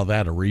Cleveland, we call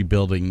that a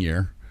rebuilding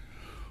year.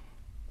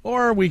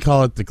 Or we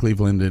call it the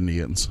Cleveland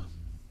Indians.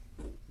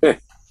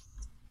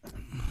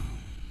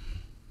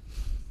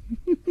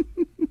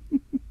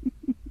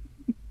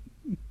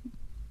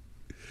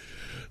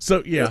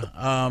 So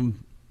yeah,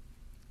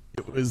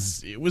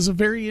 it was a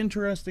very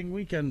interesting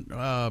weekend.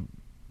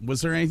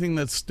 Was there anything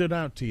that stood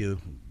out to you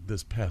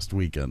this past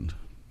weekend?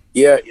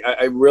 Yeah,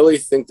 I really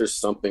think there's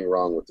something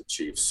wrong with the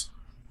Chiefs.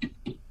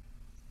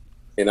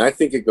 And I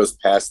think it goes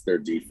past their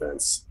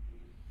defense.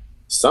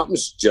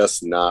 Something's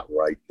just not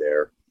right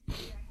there.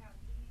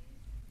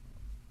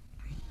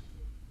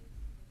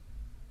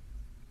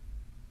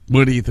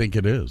 What do you think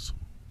it is?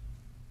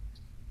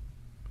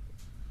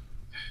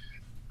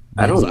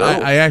 I don't know.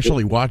 I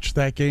actually watched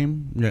that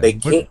game. Yeah. They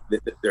can't.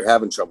 They're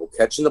having trouble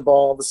catching the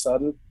ball all of a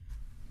sudden.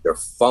 They're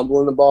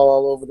fumbling the ball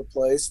all over the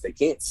place. They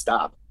can't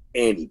stop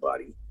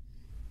anybody.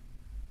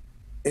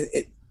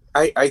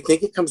 I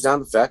think it comes down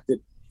to the fact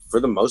that, for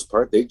the most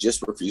part, they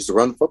just refuse to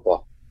run the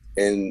football.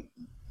 And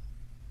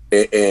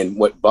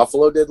what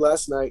Buffalo did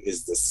last night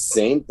is the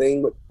same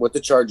thing with what the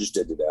Chargers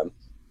did to them.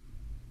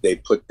 They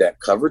put that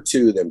cover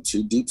two, them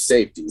two deep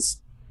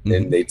safeties,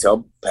 and they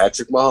tell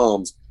Patrick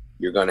Mahomes,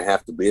 you're going to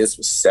have to beat us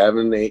with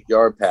 7 8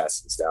 yard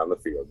passes down the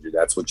field.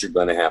 That's what you're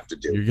going to have to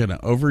do. You're going to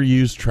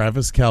overuse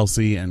Travis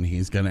Kelce, and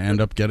he's going to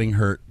end up getting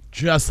hurt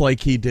just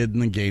like he did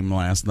in the game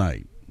last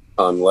night.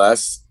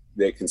 Unless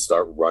they can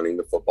start running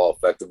the football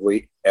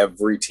effectively,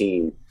 every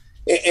team,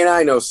 and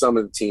I know some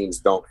of the teams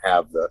don't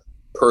have the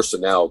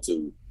personnel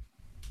to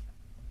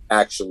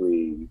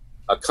actually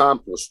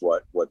accomplish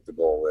what the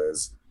goal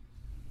is.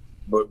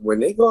 But when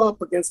they go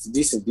up against a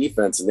decent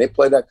defense and they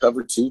play that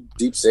cover two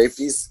deep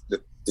safeties,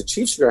 the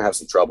Chiefs are going to have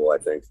some trouble, I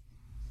think.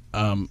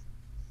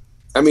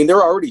 I mean,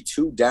 they're already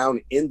 2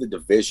 down in the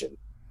division,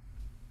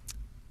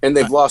 and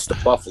they've lost to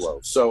Buffalo.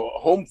 So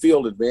home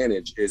field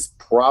advantage is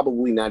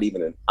probably not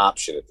even an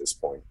option at this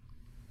point.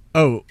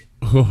 How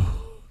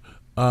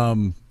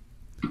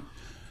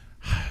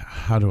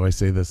do I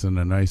say this in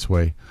a nice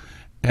way?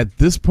 at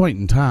this point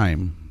in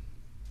time,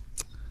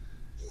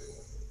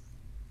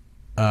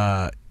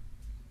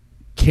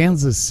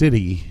 Kansas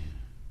City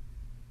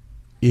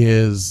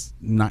is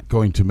not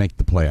going to make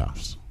the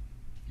playoffs.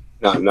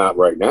 Not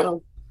right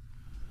now.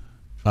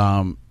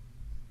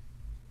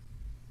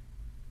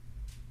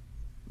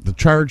 The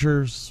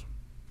Chargers,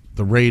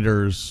 the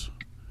Raiders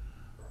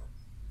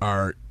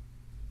are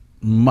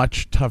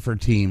much tougher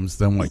teams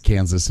than what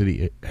Kansas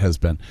City has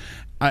been.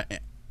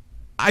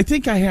 I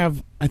think I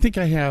have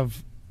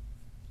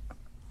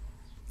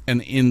an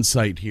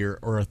insight here,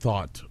 or a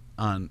thought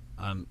on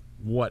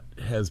what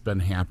has been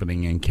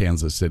happening in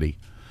Kansas City.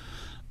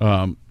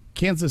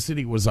 Kansas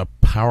City was a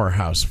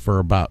powerhouse for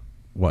about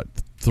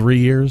 3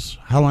 years.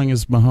 How long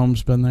has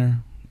Mahomes been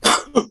there?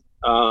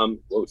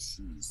 Let's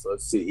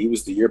see. He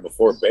was the year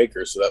before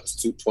Baker, so that was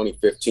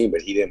 2015,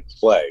 but he didn't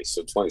play.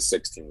 So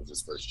 2016 was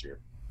his first year.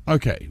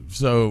 Okay,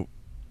 so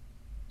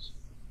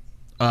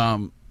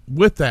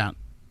with that,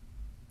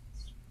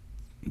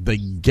 they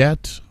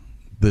get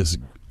this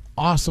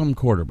awesome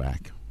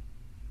quarterback.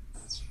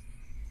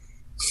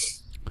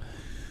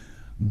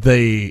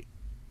 They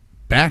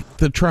back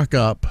the truck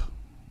up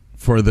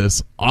for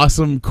this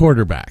awesome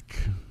quarterback.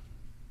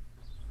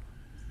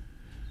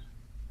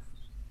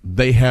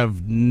 They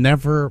have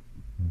never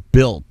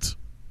built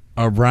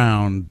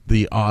around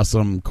the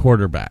awesome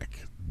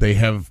quarterback. They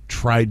have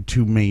tried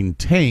to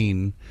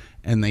maintain,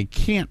 and they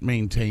can't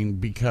maintain,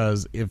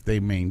 because if they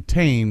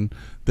maintain,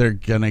 they're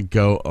going to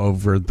go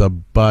over the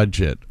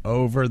budget,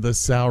 over the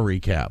salary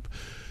cap.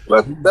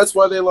 But that's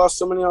why they lost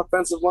so many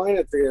offensive line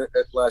at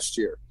last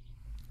year.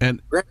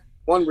 And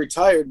one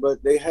retired,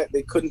 but they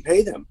couldn't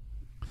pay them.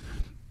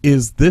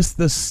 Is this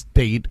the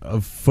state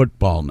of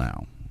football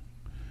now?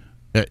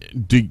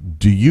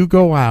 Do you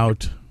go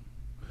out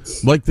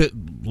like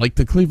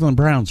the Cleveland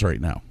Browns right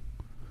now?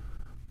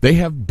 They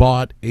have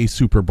bought a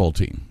Super Bowl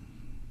team.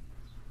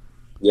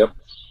 Yep.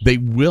 They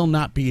will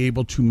not be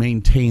able to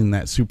maintain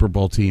that Super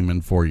Bowl team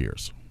in 4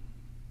 years.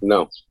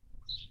 No.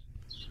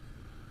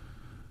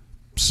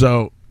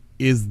 So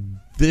is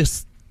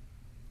this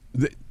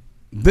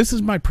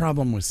is my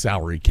problem with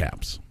salary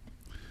caps.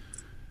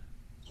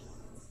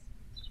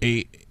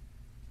 A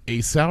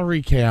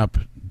salary cap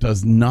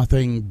does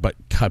nothing but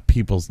cut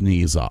people's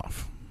knees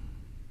off.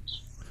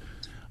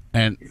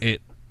 And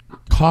it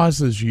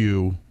causes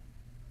you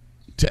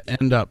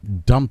to end up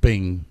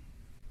dumping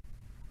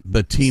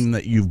the team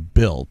that you've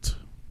built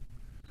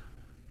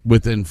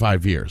within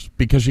 5 years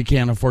because you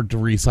can't afford to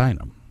re-sign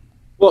them.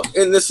 Well,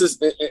 and this is,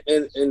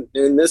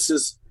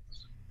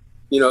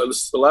 you know,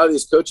 a lot of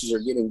these coaches are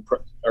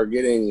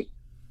getting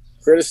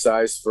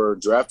criticized for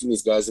drafting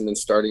these guys and then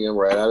starting them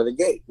right out of the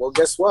gate. Well,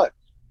 guess what?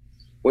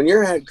 When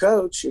you're a head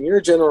coach and you're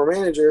a general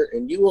manager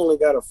and you only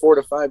got a 4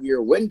 to 5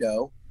 year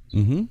window,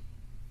 you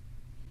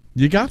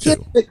got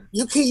to.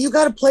 You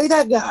got to play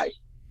that guy,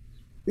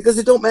 because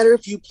it don't matter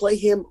if you play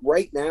him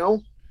right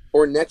now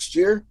or next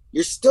year.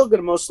 You're still going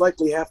to most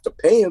likely have to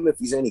pay him if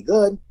he's any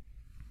good.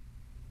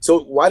 So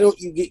why don't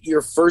you get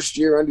your first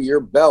year under your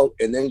belt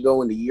and then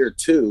go into year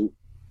 2?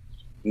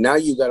 Now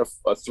you got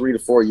a 3 to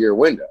 4 year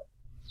window.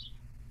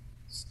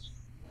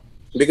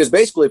 Because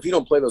basically, if you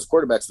don't play those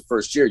quarterbacks the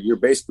first year, you're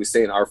basically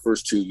saying our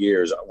first 2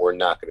 years, we're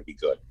not going to be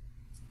good.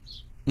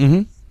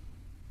 Mm-hmm.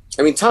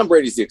 I mean, Tom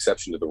Brady's the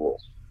exception to the rule.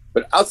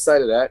 But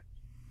outside of that,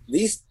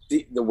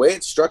 the way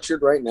it's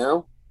structured right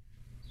now,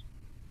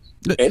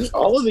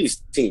 all of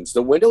these teams,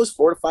 the window is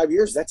 4 to 5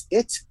 years. That's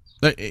it.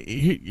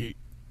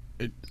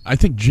 I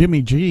think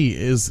Jimmy G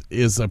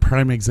is a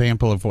prime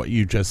example of what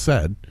you just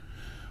said.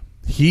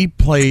 He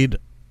played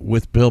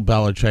with Bill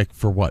Belichick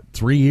for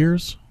 3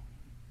 years?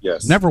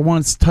 Yes. Never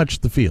once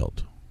touched the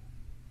field.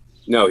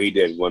 No, he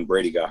did when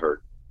Brady got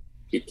hurt.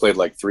 He played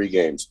like 3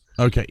 games.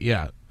 Okay,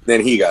 yeah.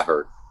 Then he got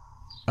hurt.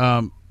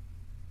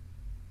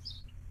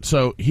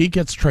 So he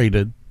gets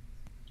traded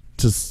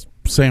to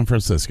San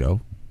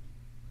Francisco.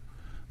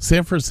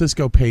 San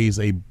Francisco pays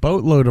a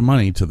boatload of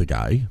money to the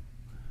guy.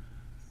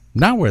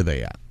 Now where are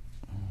they at?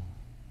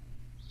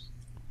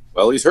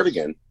 Well, he's hurt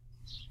again.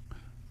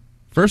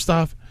 First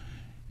off,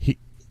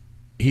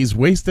 he's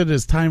wasted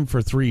his time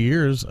for 3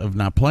 years of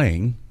not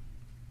playing.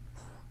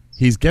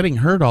 He's getting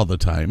hurt all the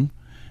time.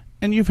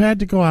 And you've had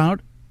to go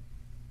out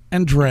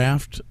and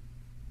draft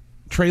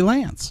Trey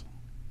Lance.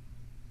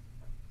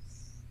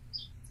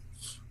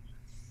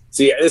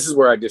 See, this is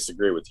where I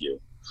disagree with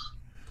you.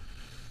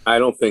 I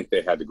don't think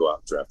they had to go out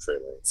and draft Trey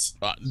Lance.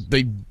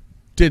 They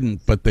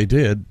didn't, but they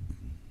did.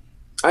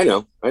 I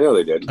know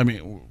they did. I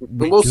mean,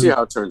 we'll see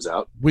how it turns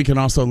out. We can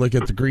also look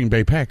at the Green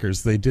Bay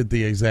Packers. They did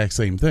the exact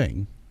same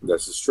thing.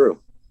 This is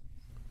true.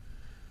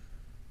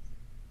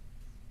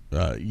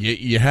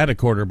 You had a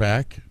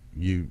quarterback.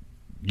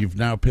 You've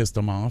now pissed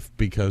them off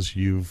because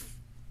you've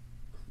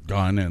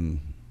gone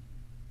and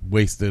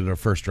wasted a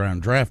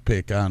first-round draft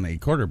pick on a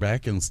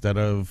quarterback instead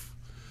of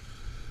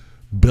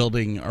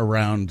building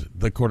around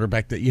the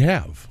quarterback that you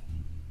have.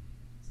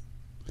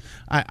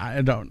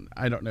 I don't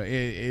know.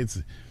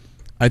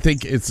 I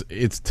think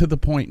it's to the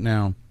point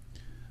now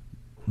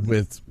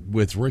with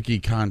rookie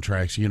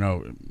contracts. You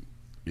know,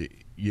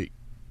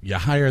 you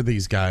hire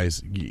these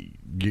guys,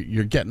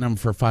 you're getting them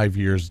for 5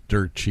 years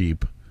dirt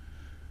cheap.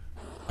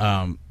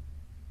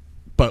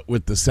 But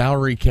with the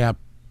salary cap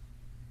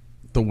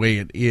the way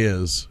it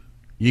is,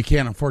 you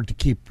can't afford to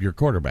keep your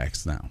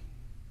quarterbacks now.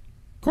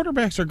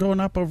 Quarterbacks are going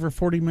up over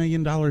 $40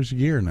 million a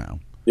year now.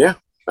 Yeah,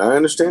 I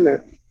understand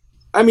that.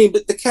 I mean,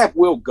 but the cap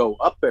will go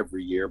up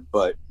every year,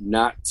 but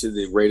not to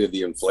the rate of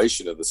the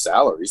inflation of the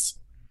salaries.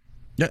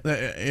 Yeah,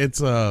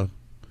 it's I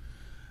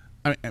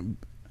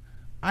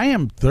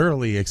am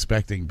thoroughly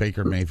expecting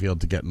Baker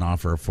Mayfield to get an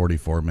offer of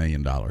 $44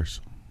 million.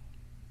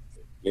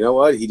 You know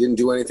what? He didn't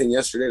do anything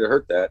yesterday to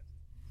hurt that.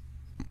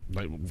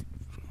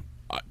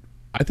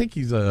 I think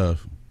he's a.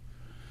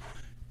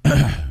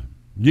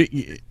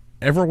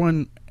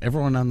 Everyone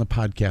on the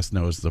podcast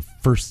knows the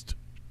first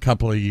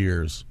couple of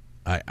years.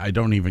 I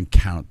don't even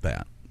count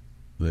that.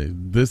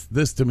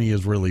 This to me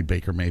is really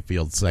Baker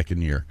Mayfield's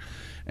second year,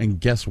 and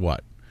guess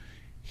what?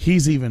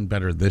 He's even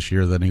better this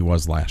year than he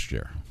was last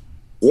year.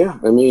 Yeah,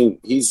 I mean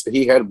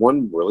he had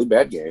one really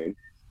bad game,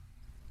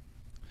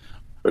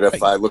 but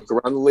if I look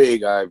around the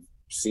league, I've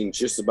seen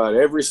just about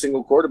every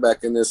single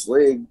quarterback in this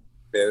league,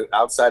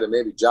 outside of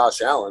maybe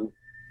Josh Allen,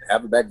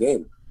 have a bad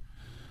game.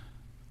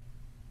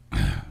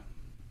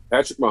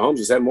 Patrick Mahomes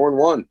has had more than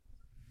one.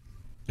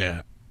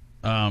 Yeah.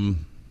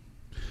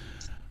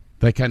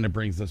 That kind of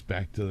brings us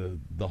back to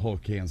the whole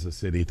Kansas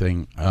City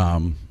thing.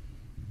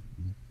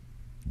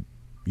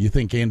 You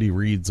think Andy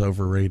Reid's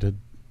overrated?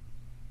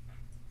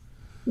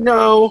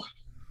 No,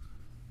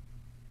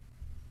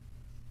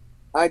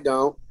 I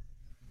don't.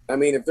 I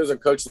mean, if there's a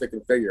coach that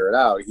can figure it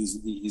out,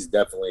 he's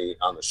definitely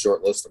on the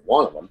short list of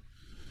one of them.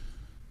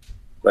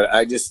 But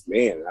I just,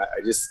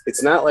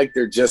 it's not like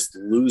they're just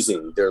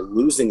losing. They're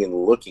losing and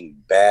looking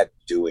bad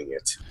doing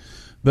it.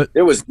 But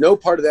there was no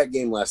part of that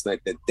game last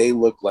night that they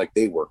looked like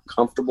they were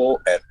comfortable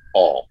at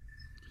all.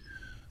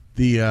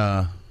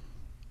 I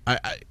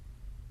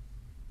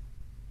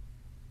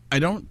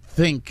don't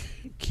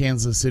think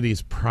Kansas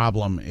City's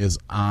problem is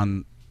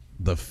on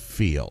the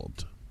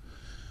field.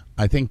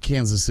 I think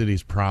Kansas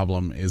City's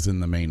problem is in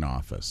the main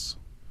office.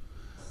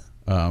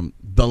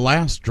 The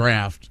last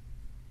draft,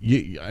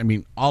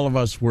 all of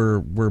us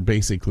were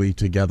basically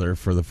together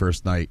for the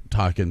first night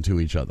talking to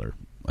each other.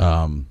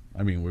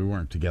 We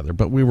weren't together,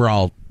 but we were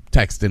all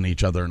texting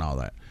each other and all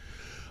that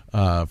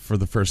for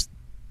the first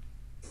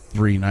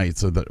 3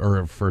 nights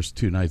first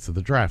 2 nights of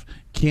the draft.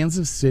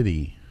 Kansas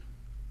City,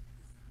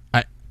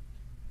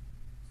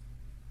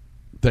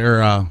 they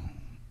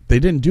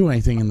didn't do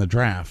anything in the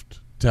draft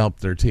to help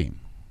their team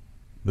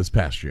this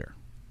past year.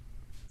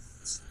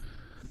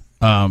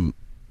 There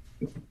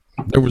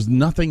was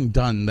nothing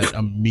done that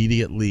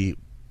immediately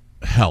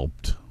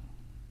helped.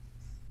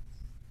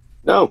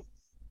 No.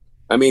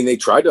 I mean, they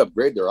tried to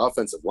upgrade their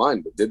offensive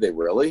line, but did they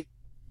really?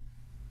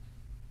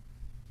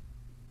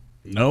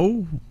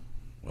 No.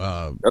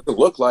 Doesn't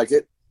look like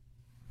it.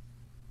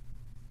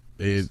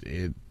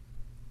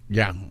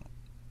 Yeah.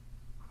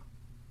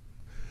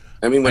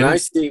 I mean, when I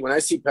see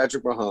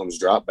Patrick Mahomes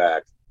drop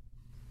back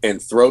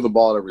and throw the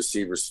ball at a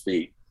receiver's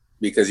feet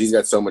because he's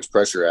got so much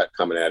pressure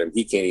coming at him,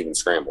 he can't even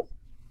scramble.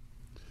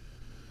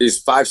 He's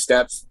 5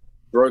 steps,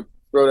 throw it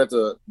at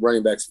the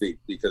running back's feet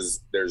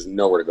because there's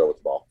nowhere to go with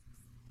the ball.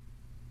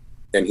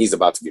 And he's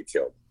about to get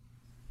killed.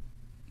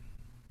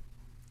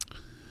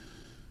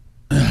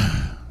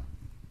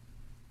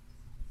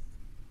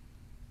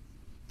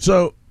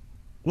 So,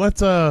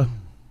 let's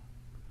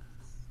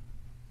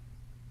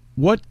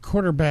what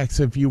quarterbacks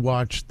have you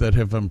watched that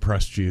have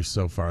impressed you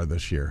so far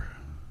this year?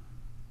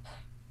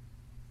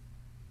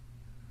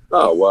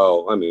 Oh,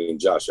 well, I mean,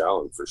 Josh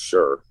Allen for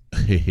sure.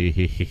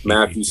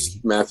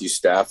 Matthew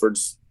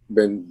Stafford's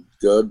been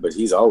good, but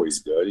he's always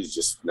good. He's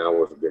just now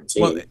with a good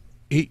team. Well,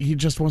 he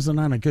just wasn't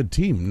on a good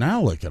team.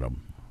 Now look at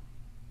him.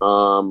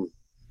 All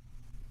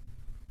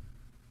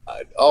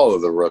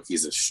of the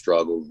rookies have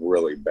struggled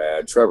really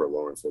bad. Trevor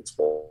Lawrence looks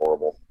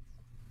horrible.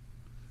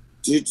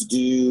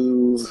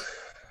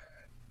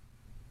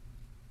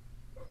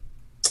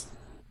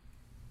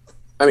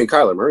 I mean,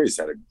 Kyler Murray's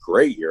had a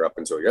great year up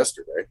until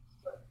yesterday.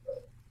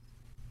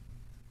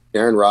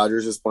 Aaron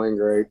Rodgers is playing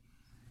great.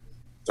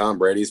 Tom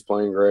Brady's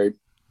playing great.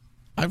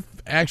 I've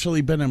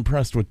actually been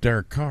impressed with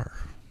Derek Carr.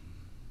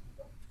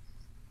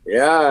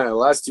 Yeah, the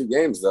last 2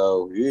 games,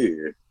 though.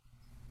 Yeah.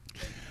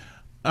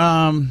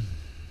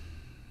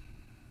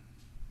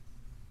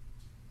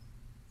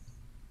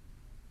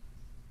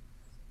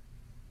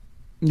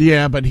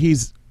 Yeah, but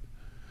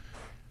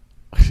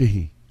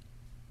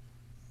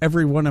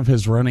every one of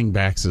his running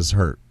backs is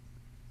hurt.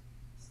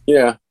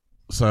 Yeah.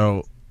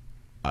 So,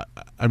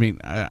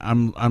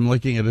 I'm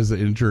looking at his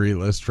injury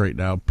list right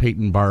now.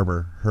 Peyton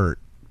Barber hurt.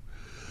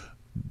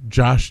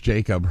 Josh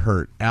Jacob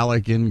hurt.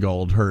 Alec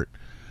Ingold hurt.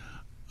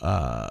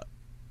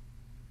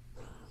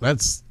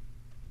 That's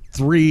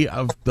 3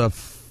 of the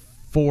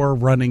 4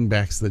 running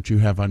backs that you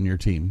have on your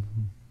team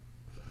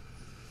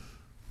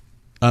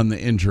on the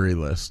injury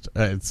list.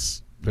 I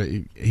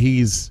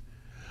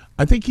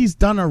think he's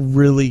done a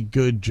really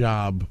good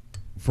job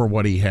for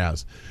what he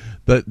has.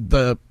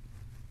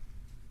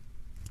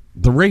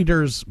 the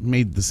Raiders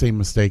made the same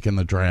mistake in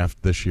the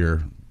draft this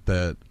year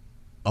that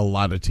a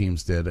lot of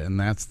teams did, and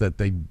that's that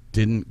they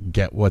didn't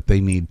get what they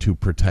need to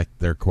protect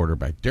their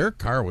quarterback. Derek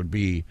Carr would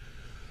be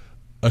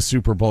a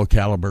Super Bowl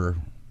caliber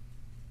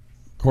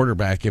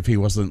quarterback if he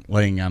wasn't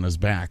laying on his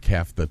back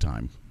half the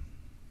time.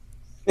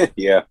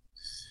 Yeah.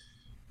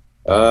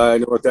 I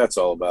know what that's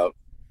all about.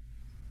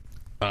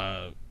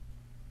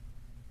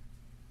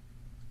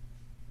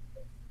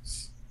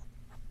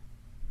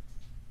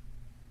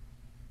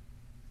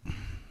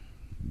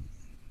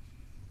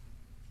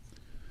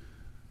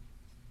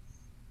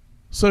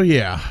 So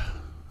yeah,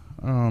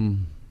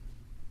 man,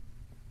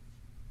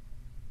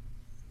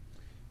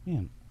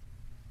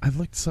 I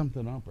looked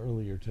something up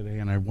earlier today,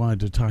 and I wanted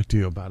to talk to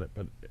you about it,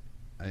 but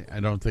I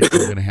don't think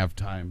we're going to have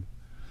time.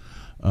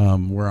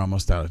 We're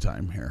almost out of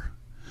time here.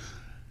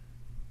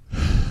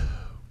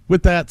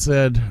 With that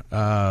said,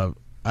 I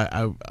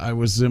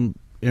was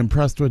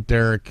impressed with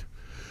Derek.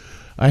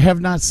 I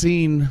have not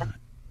seen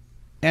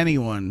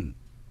anyone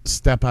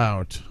step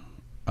out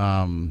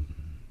from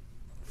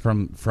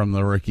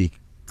the rookie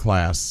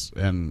class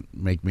and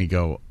make me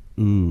go,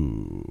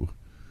 ooh.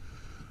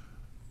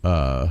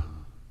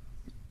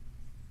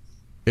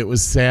 It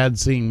was sad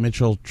seeing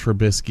Mitchell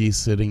Trubisky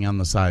sitting on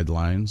the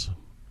sidelines.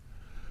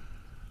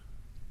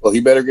 Well, he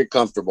better get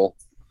comfortable.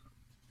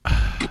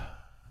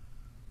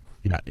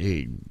 Yeah,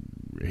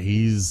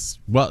 he's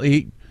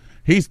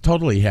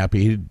totally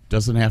happy. He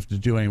doesn't have to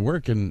do any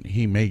work, and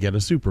he may get a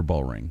Super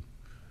Bowl ring.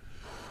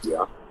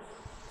 Yeah.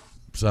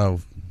 So,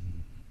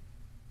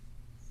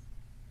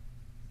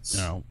 you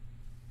know,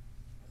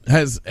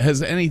 has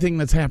anything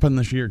that's happened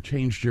this year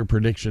changed your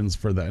predictions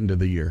for the end of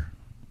the year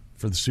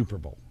for the Super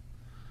Bowl?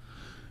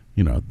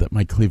 You know, that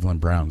my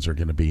Cleveland Browns are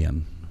going to be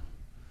in.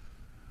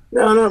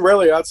 No, not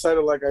really. Outside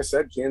of, like I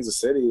said, Kansas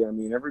City. I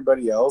mean,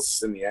 everybody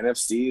else in the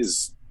NFC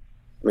is.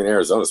 I mean,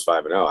 Arizona's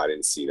 5-0. I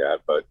didn't see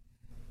that, but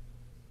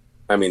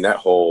I mean that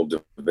whole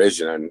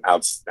division and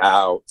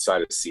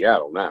outside of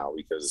Seattle now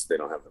because they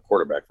don't have the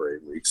quarterback for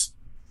 8 weeks.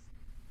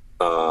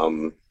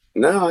 No,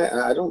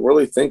 I don't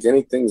really think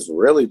anything's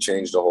really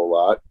changed a whole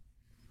lot.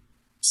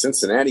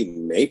 Cincinnati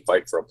may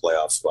fight for a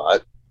playoff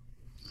spot.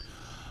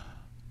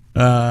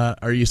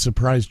 Are you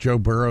surprised Joe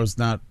Burrow's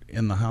not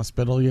in the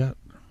hospital yet?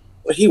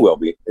 Well, he will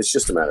be. It's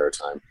just a matter of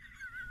time.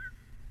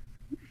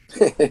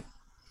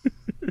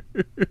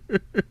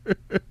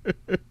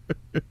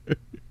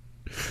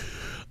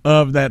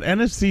 Of that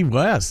NFC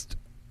West,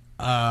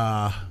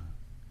 man,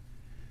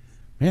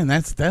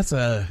 that's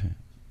a.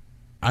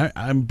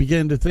 I'm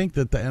beginning to think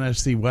that the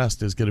NFC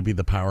West is going to be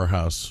the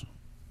powerhouse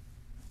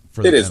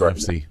for the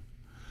NFC.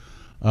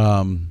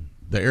 Right.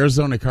 The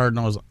Arizona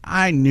Cardinals.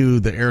 I knew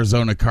the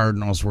Arizona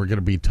Cardinals were going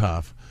to be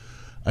tough.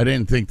 I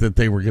didn't think that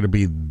they were going to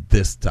be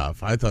this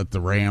tough. I thought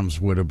the Rams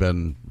would have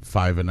been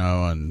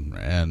 5-0,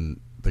 and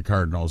the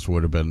Cardinals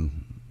would have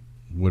been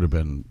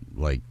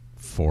like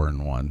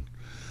 4-1.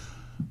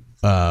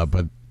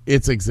 But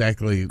it's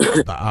exactly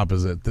the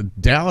opposite. The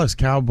Dallas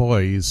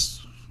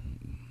Cowboys.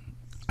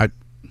 I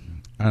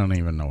don't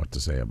even know what to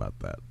say about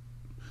that.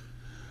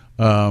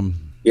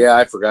 Yeah,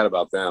 I forgot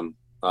about them.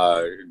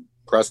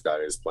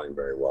 Prescott is playing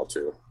very well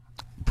too.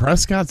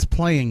 Prescott's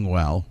playing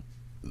well.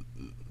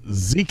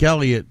 Zeke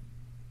Elliott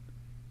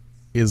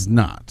is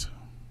not,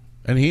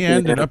 and he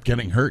ended up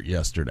getting hurt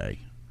yesterday.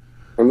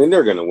 I mean,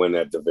 they're going to win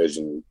that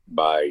division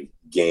by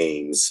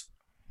games.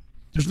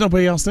 There's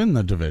nobody else in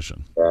the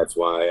division. That's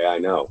why I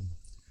know.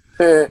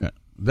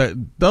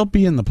 They'll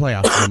be in the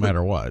playoffs no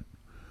matter what.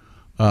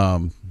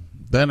 The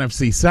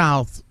NFC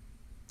South,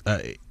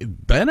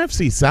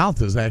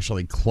 is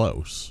actually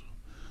close.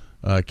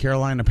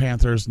 Carolina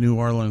Panthers, New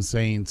Orleans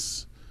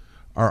Saints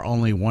are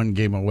only one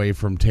game away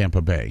from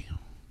Tampa Bay.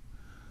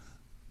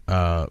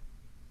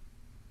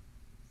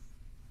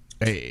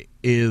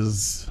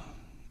 Is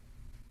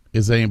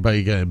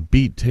anybody going to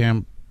beat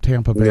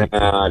Tampa Bay?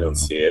 Nah, I don't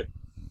see it.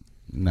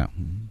 No.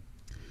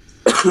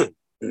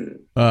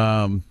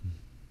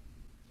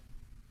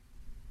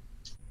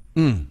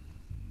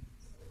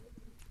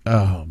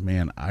 Oh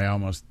man, I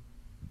almost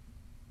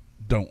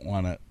don't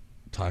want to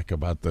talk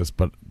about this,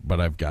 but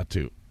I've got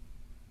to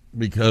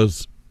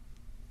because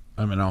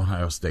I'm an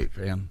Ohio State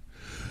fan.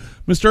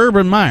 Mr.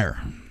 Urban Meyer.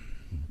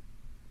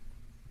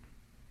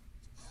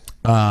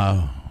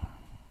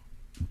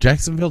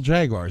 Jacksonville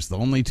Jaguars, the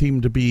only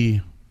team to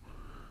be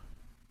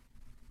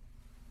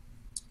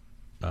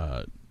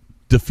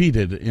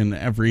defeated in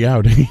every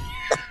outing.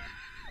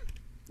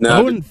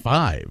 No,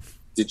 0-5.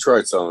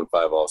 Detroit's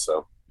 0-5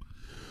 also.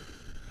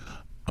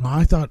 Oh,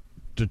 I thought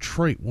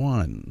Detroit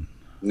won.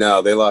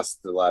 No, they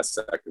lost the last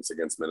seconds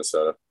against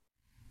Minnesota.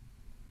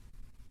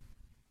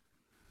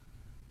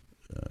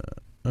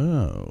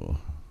 Oh,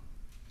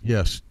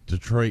 yes,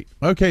 Detroit.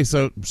 Okay,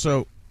 so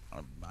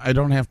I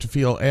don't have to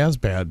feel as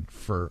bad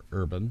for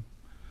Urban.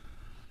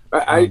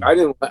 I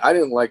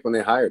didn't like when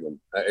they hired him.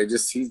 I didn't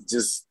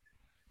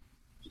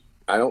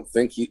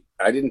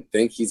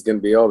think he's going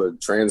to be able to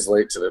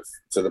translate to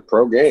the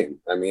pro game.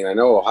 I mean, I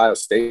know Ohio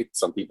State.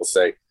 Some people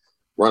say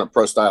run a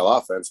pro style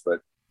offense,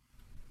 but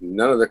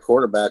none of the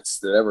quarterbacks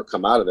that ever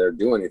come out of there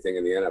do anything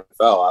in the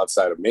NFL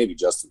outside of maybe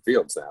Justin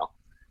Fields now.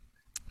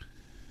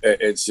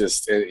 It's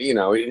just,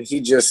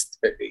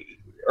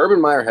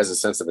 Urban Meyer has a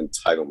sense of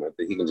entitlement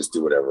that he can just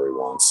do whatever he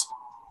wants.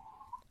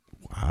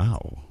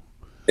 Wow.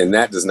 And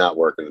that does not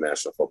work in the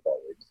National Football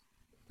League.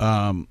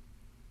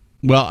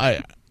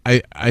 Well,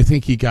 I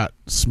think he got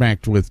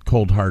smacked with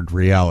cold hard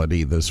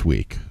reality this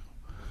week.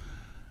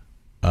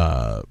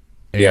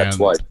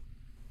 Twice.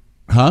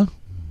 Huh?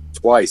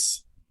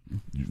 Twice.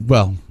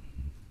 Well,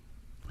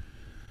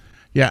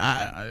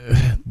 yeah.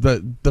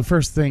 The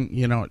first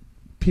thing,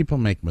 people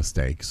make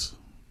mistakes.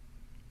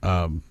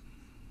 That's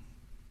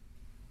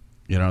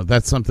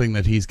something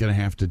that he's going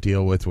to have to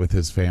deal with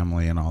his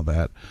family and all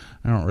that.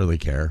 I don't really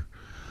care.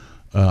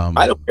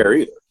 I don't care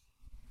either.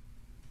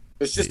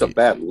 It's just a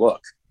bad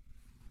look.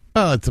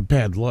 Well, it's a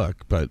bad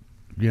look, but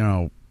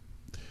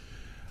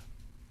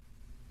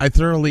I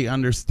thoroughly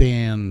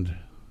understand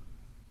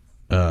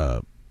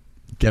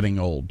getting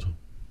old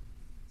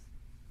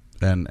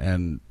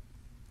and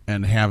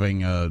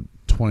having a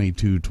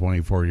 22,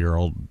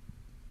 24-year-old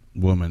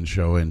woman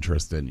show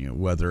interest in you,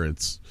 whether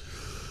it's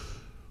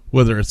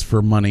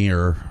for money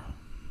or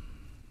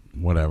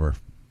whatever.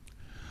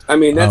 I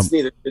mean, that's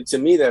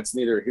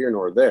neither here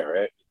nor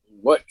there.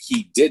 What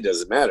he did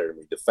doesn't matter to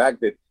me. The fact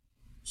that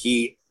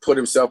he put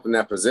himself in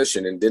that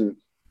position and didn't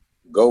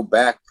go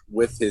back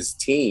with his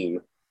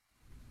team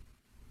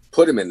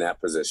put him in that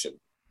position.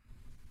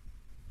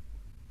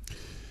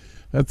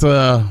 That's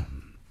a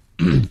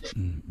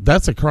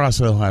cross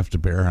he'll have to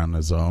bear on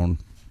his own.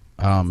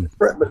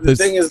 But the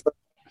thing is,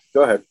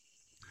 go ahead.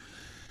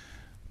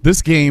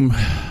 This game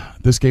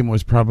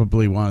was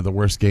probably one of the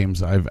worst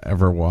games I've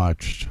ever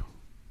watched.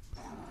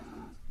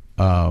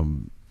 I'll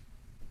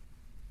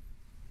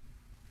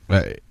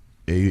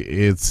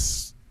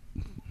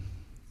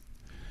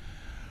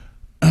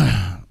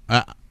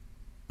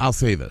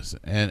say this,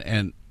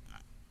 and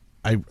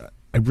I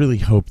really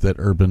hope that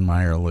Urban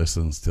Meyer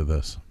listens to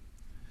this.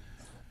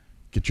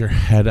 Get your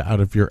head out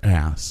of your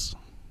ass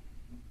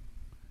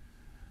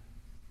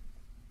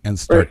and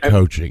start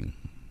coaching.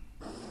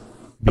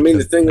 I mean,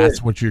 the thing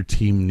that's what your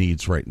team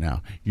needs right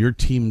now. Your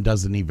team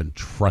doesn't even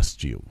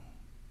trust you.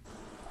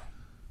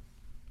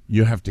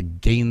 You have to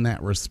gain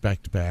that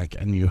respect back,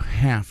 and you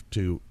have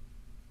to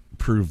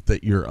prove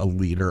that you're a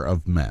leader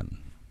of men.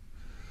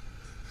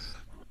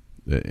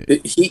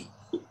 He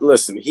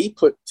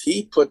put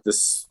the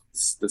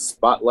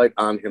spotlight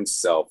on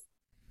himself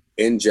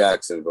in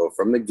Jacksonville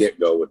from the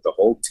get-go with the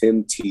whole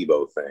Tim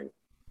Tebow thing.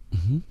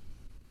 Mm-hmm.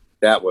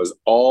 That was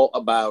all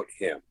about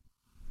him.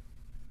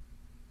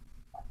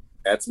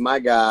 That's my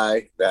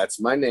guy. That's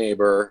my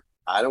neighbor.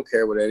 I don't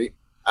care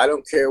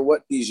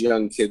what these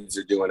young kids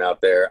are doing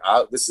out there.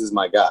 This is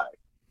my guy.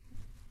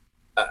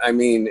 I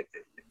mean,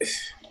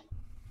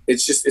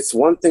 it's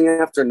one thing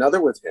after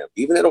another with him.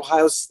 Even at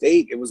Ohio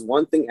State, it was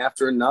one thing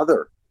after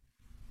another.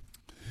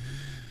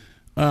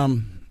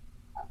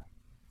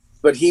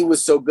 But he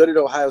was so good at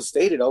Ohio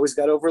State, it always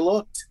got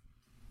overlooked.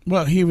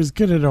 Well, he was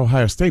good at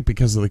Ohio State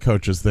because of the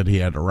coaches that he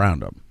had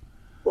around him.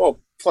 Well,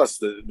 plus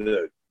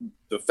the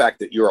fact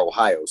that you're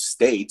Ohio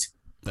State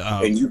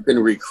and you can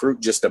recruit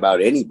just about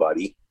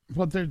anybody.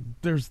 Well,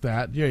 there's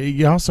that. Yeah,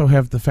 you also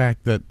have the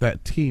fact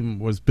that team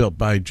was built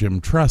by Jim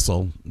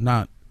Tressel,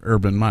 not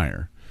Urban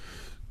Meyer.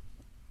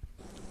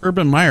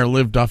 Urban Meyer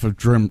lived off of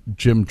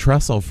Jim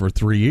Tressel for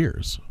 3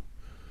 years.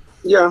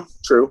 Yeah,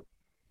 true.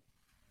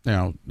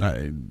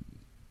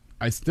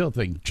 I still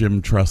think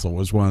Jim Tressel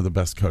was one of the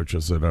best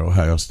coaches at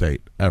Ohio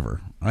State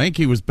ever. I think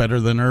he was better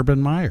than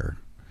Urban Meyer.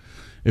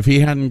 If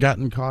he hadn't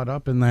gotten caught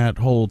up in that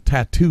whole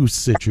tattoo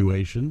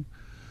situation.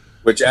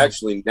 Which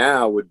actually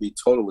now would be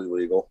totally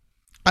legal.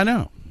 I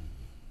know.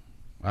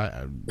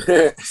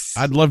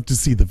 I'd love to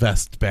see the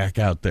vest back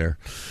out there.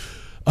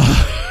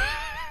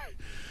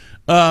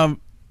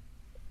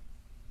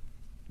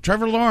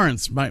 Trevor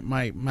Lawrence, my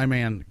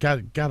man,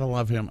 gotta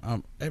love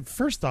him.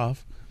 First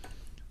off,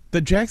 the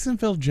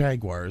Jacksonville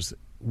Jaguars,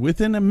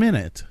 within a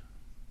minute,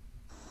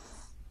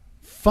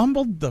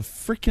 fumbled the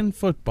freaking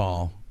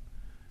football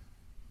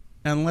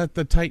and let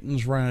the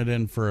Titans run it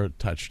in for a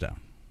touchdown.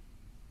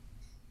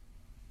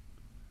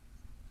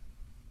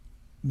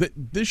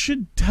 This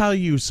should tell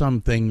you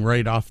something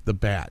right off the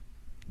bat.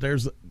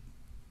 There's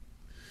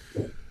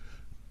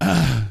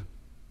I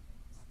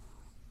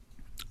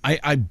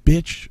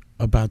bitch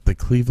about the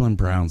Cleveland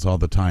Browns all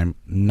the time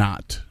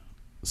not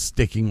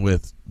sticking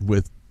with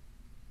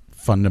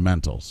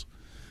fundamentals.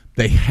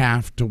 They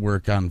have to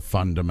work on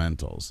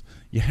fundamentals.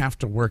 You have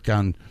to work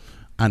on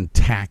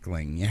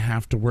tackling. You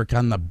have to work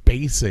on the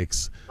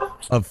basics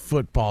of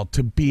football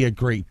to be a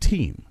great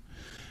team.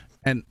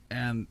 And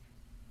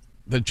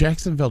the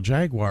Jacksonville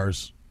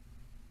Jaguars,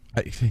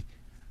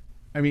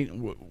 I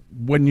mean,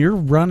 when you're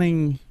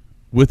running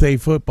with a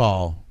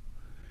football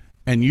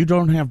and you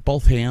don't have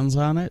both hands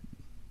on it,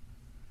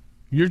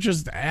 you're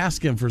just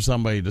asking for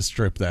somebody to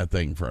strip that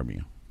thing from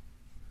you.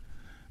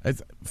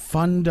 It's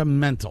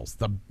fundamentals.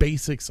 The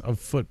basics of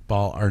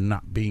football are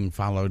not being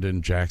followed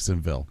in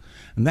Jacksonville.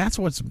 And that's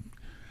what's...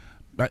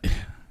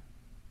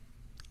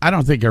 I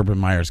don't think Urban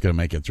Meyer's going to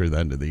make it through the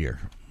end of the year.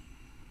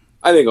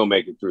 I think he'll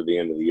make it through the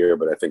end of the year,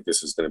 but I think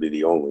this is going to be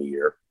the only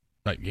year.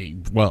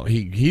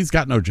 He's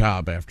got no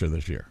job after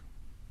this year.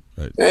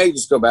 Hey,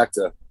 just go back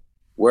to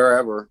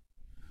wherever.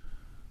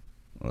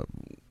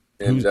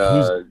 Who's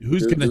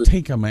going to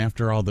take him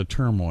after all the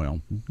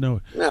turmoil?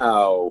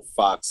 No,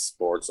 Fox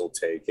Sports will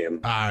take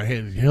him.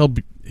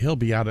 He'll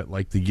be out at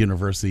like the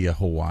University of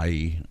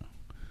Hawaii.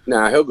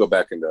 Nah, he'll go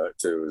back into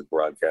his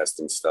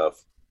broadcasting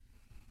stuff.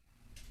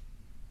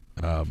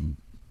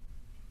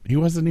 He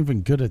wasn't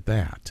even good at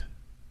that.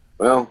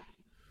 Well,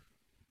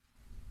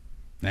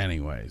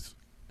 anyways,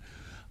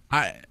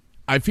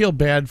 I feel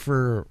bad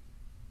for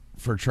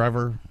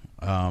Trevor.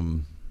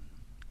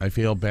 I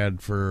feel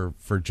bad for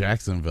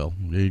Jacksonville.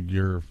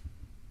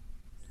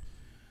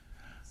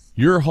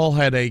 Your whole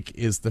headache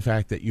is the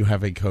fact that you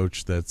have a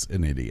coach that's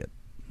an idiot.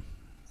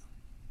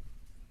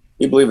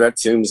 You believe that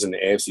team's in the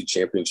AFC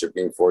Championship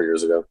game 4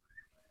 years ago?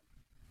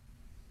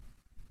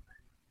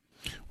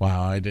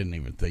 Wow, I didn't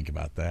even think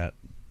about that.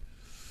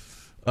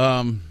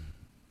 How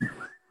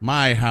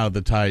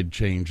the tide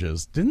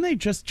changes. Didn't they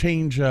just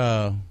change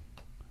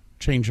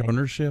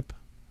ownership?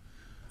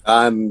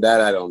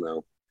 That I don't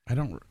know. I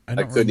couldn't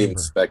remember. Even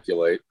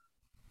speculate.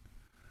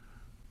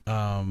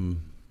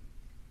 I'm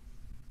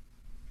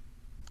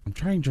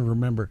trying to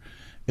remember.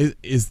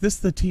 Is this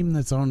the team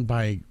that's owned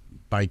by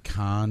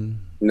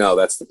Khan? No,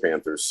 that's the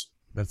Panthers.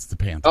 That's the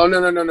Panthers. Oh,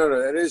 no.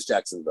 It is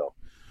Jacksonville.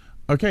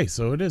 Okay,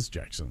 so it is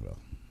Jacksonville.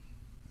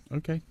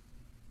 Okay.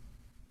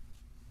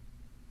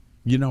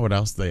 You know what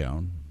else they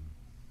own?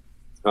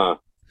 Huh.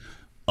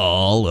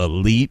 All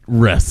Elite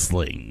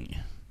Wrestling.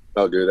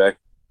 Oh, do they?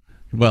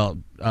 Well,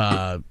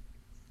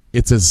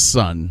 it's his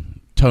son,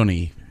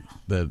 Tony,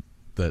 that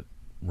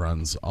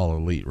runs All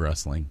Elite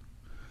Wrestling.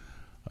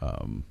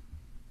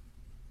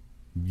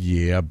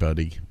 Yeah,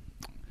 buddy.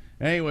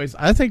 Anyways,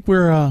 I think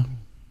we're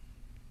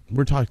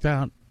talked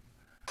out.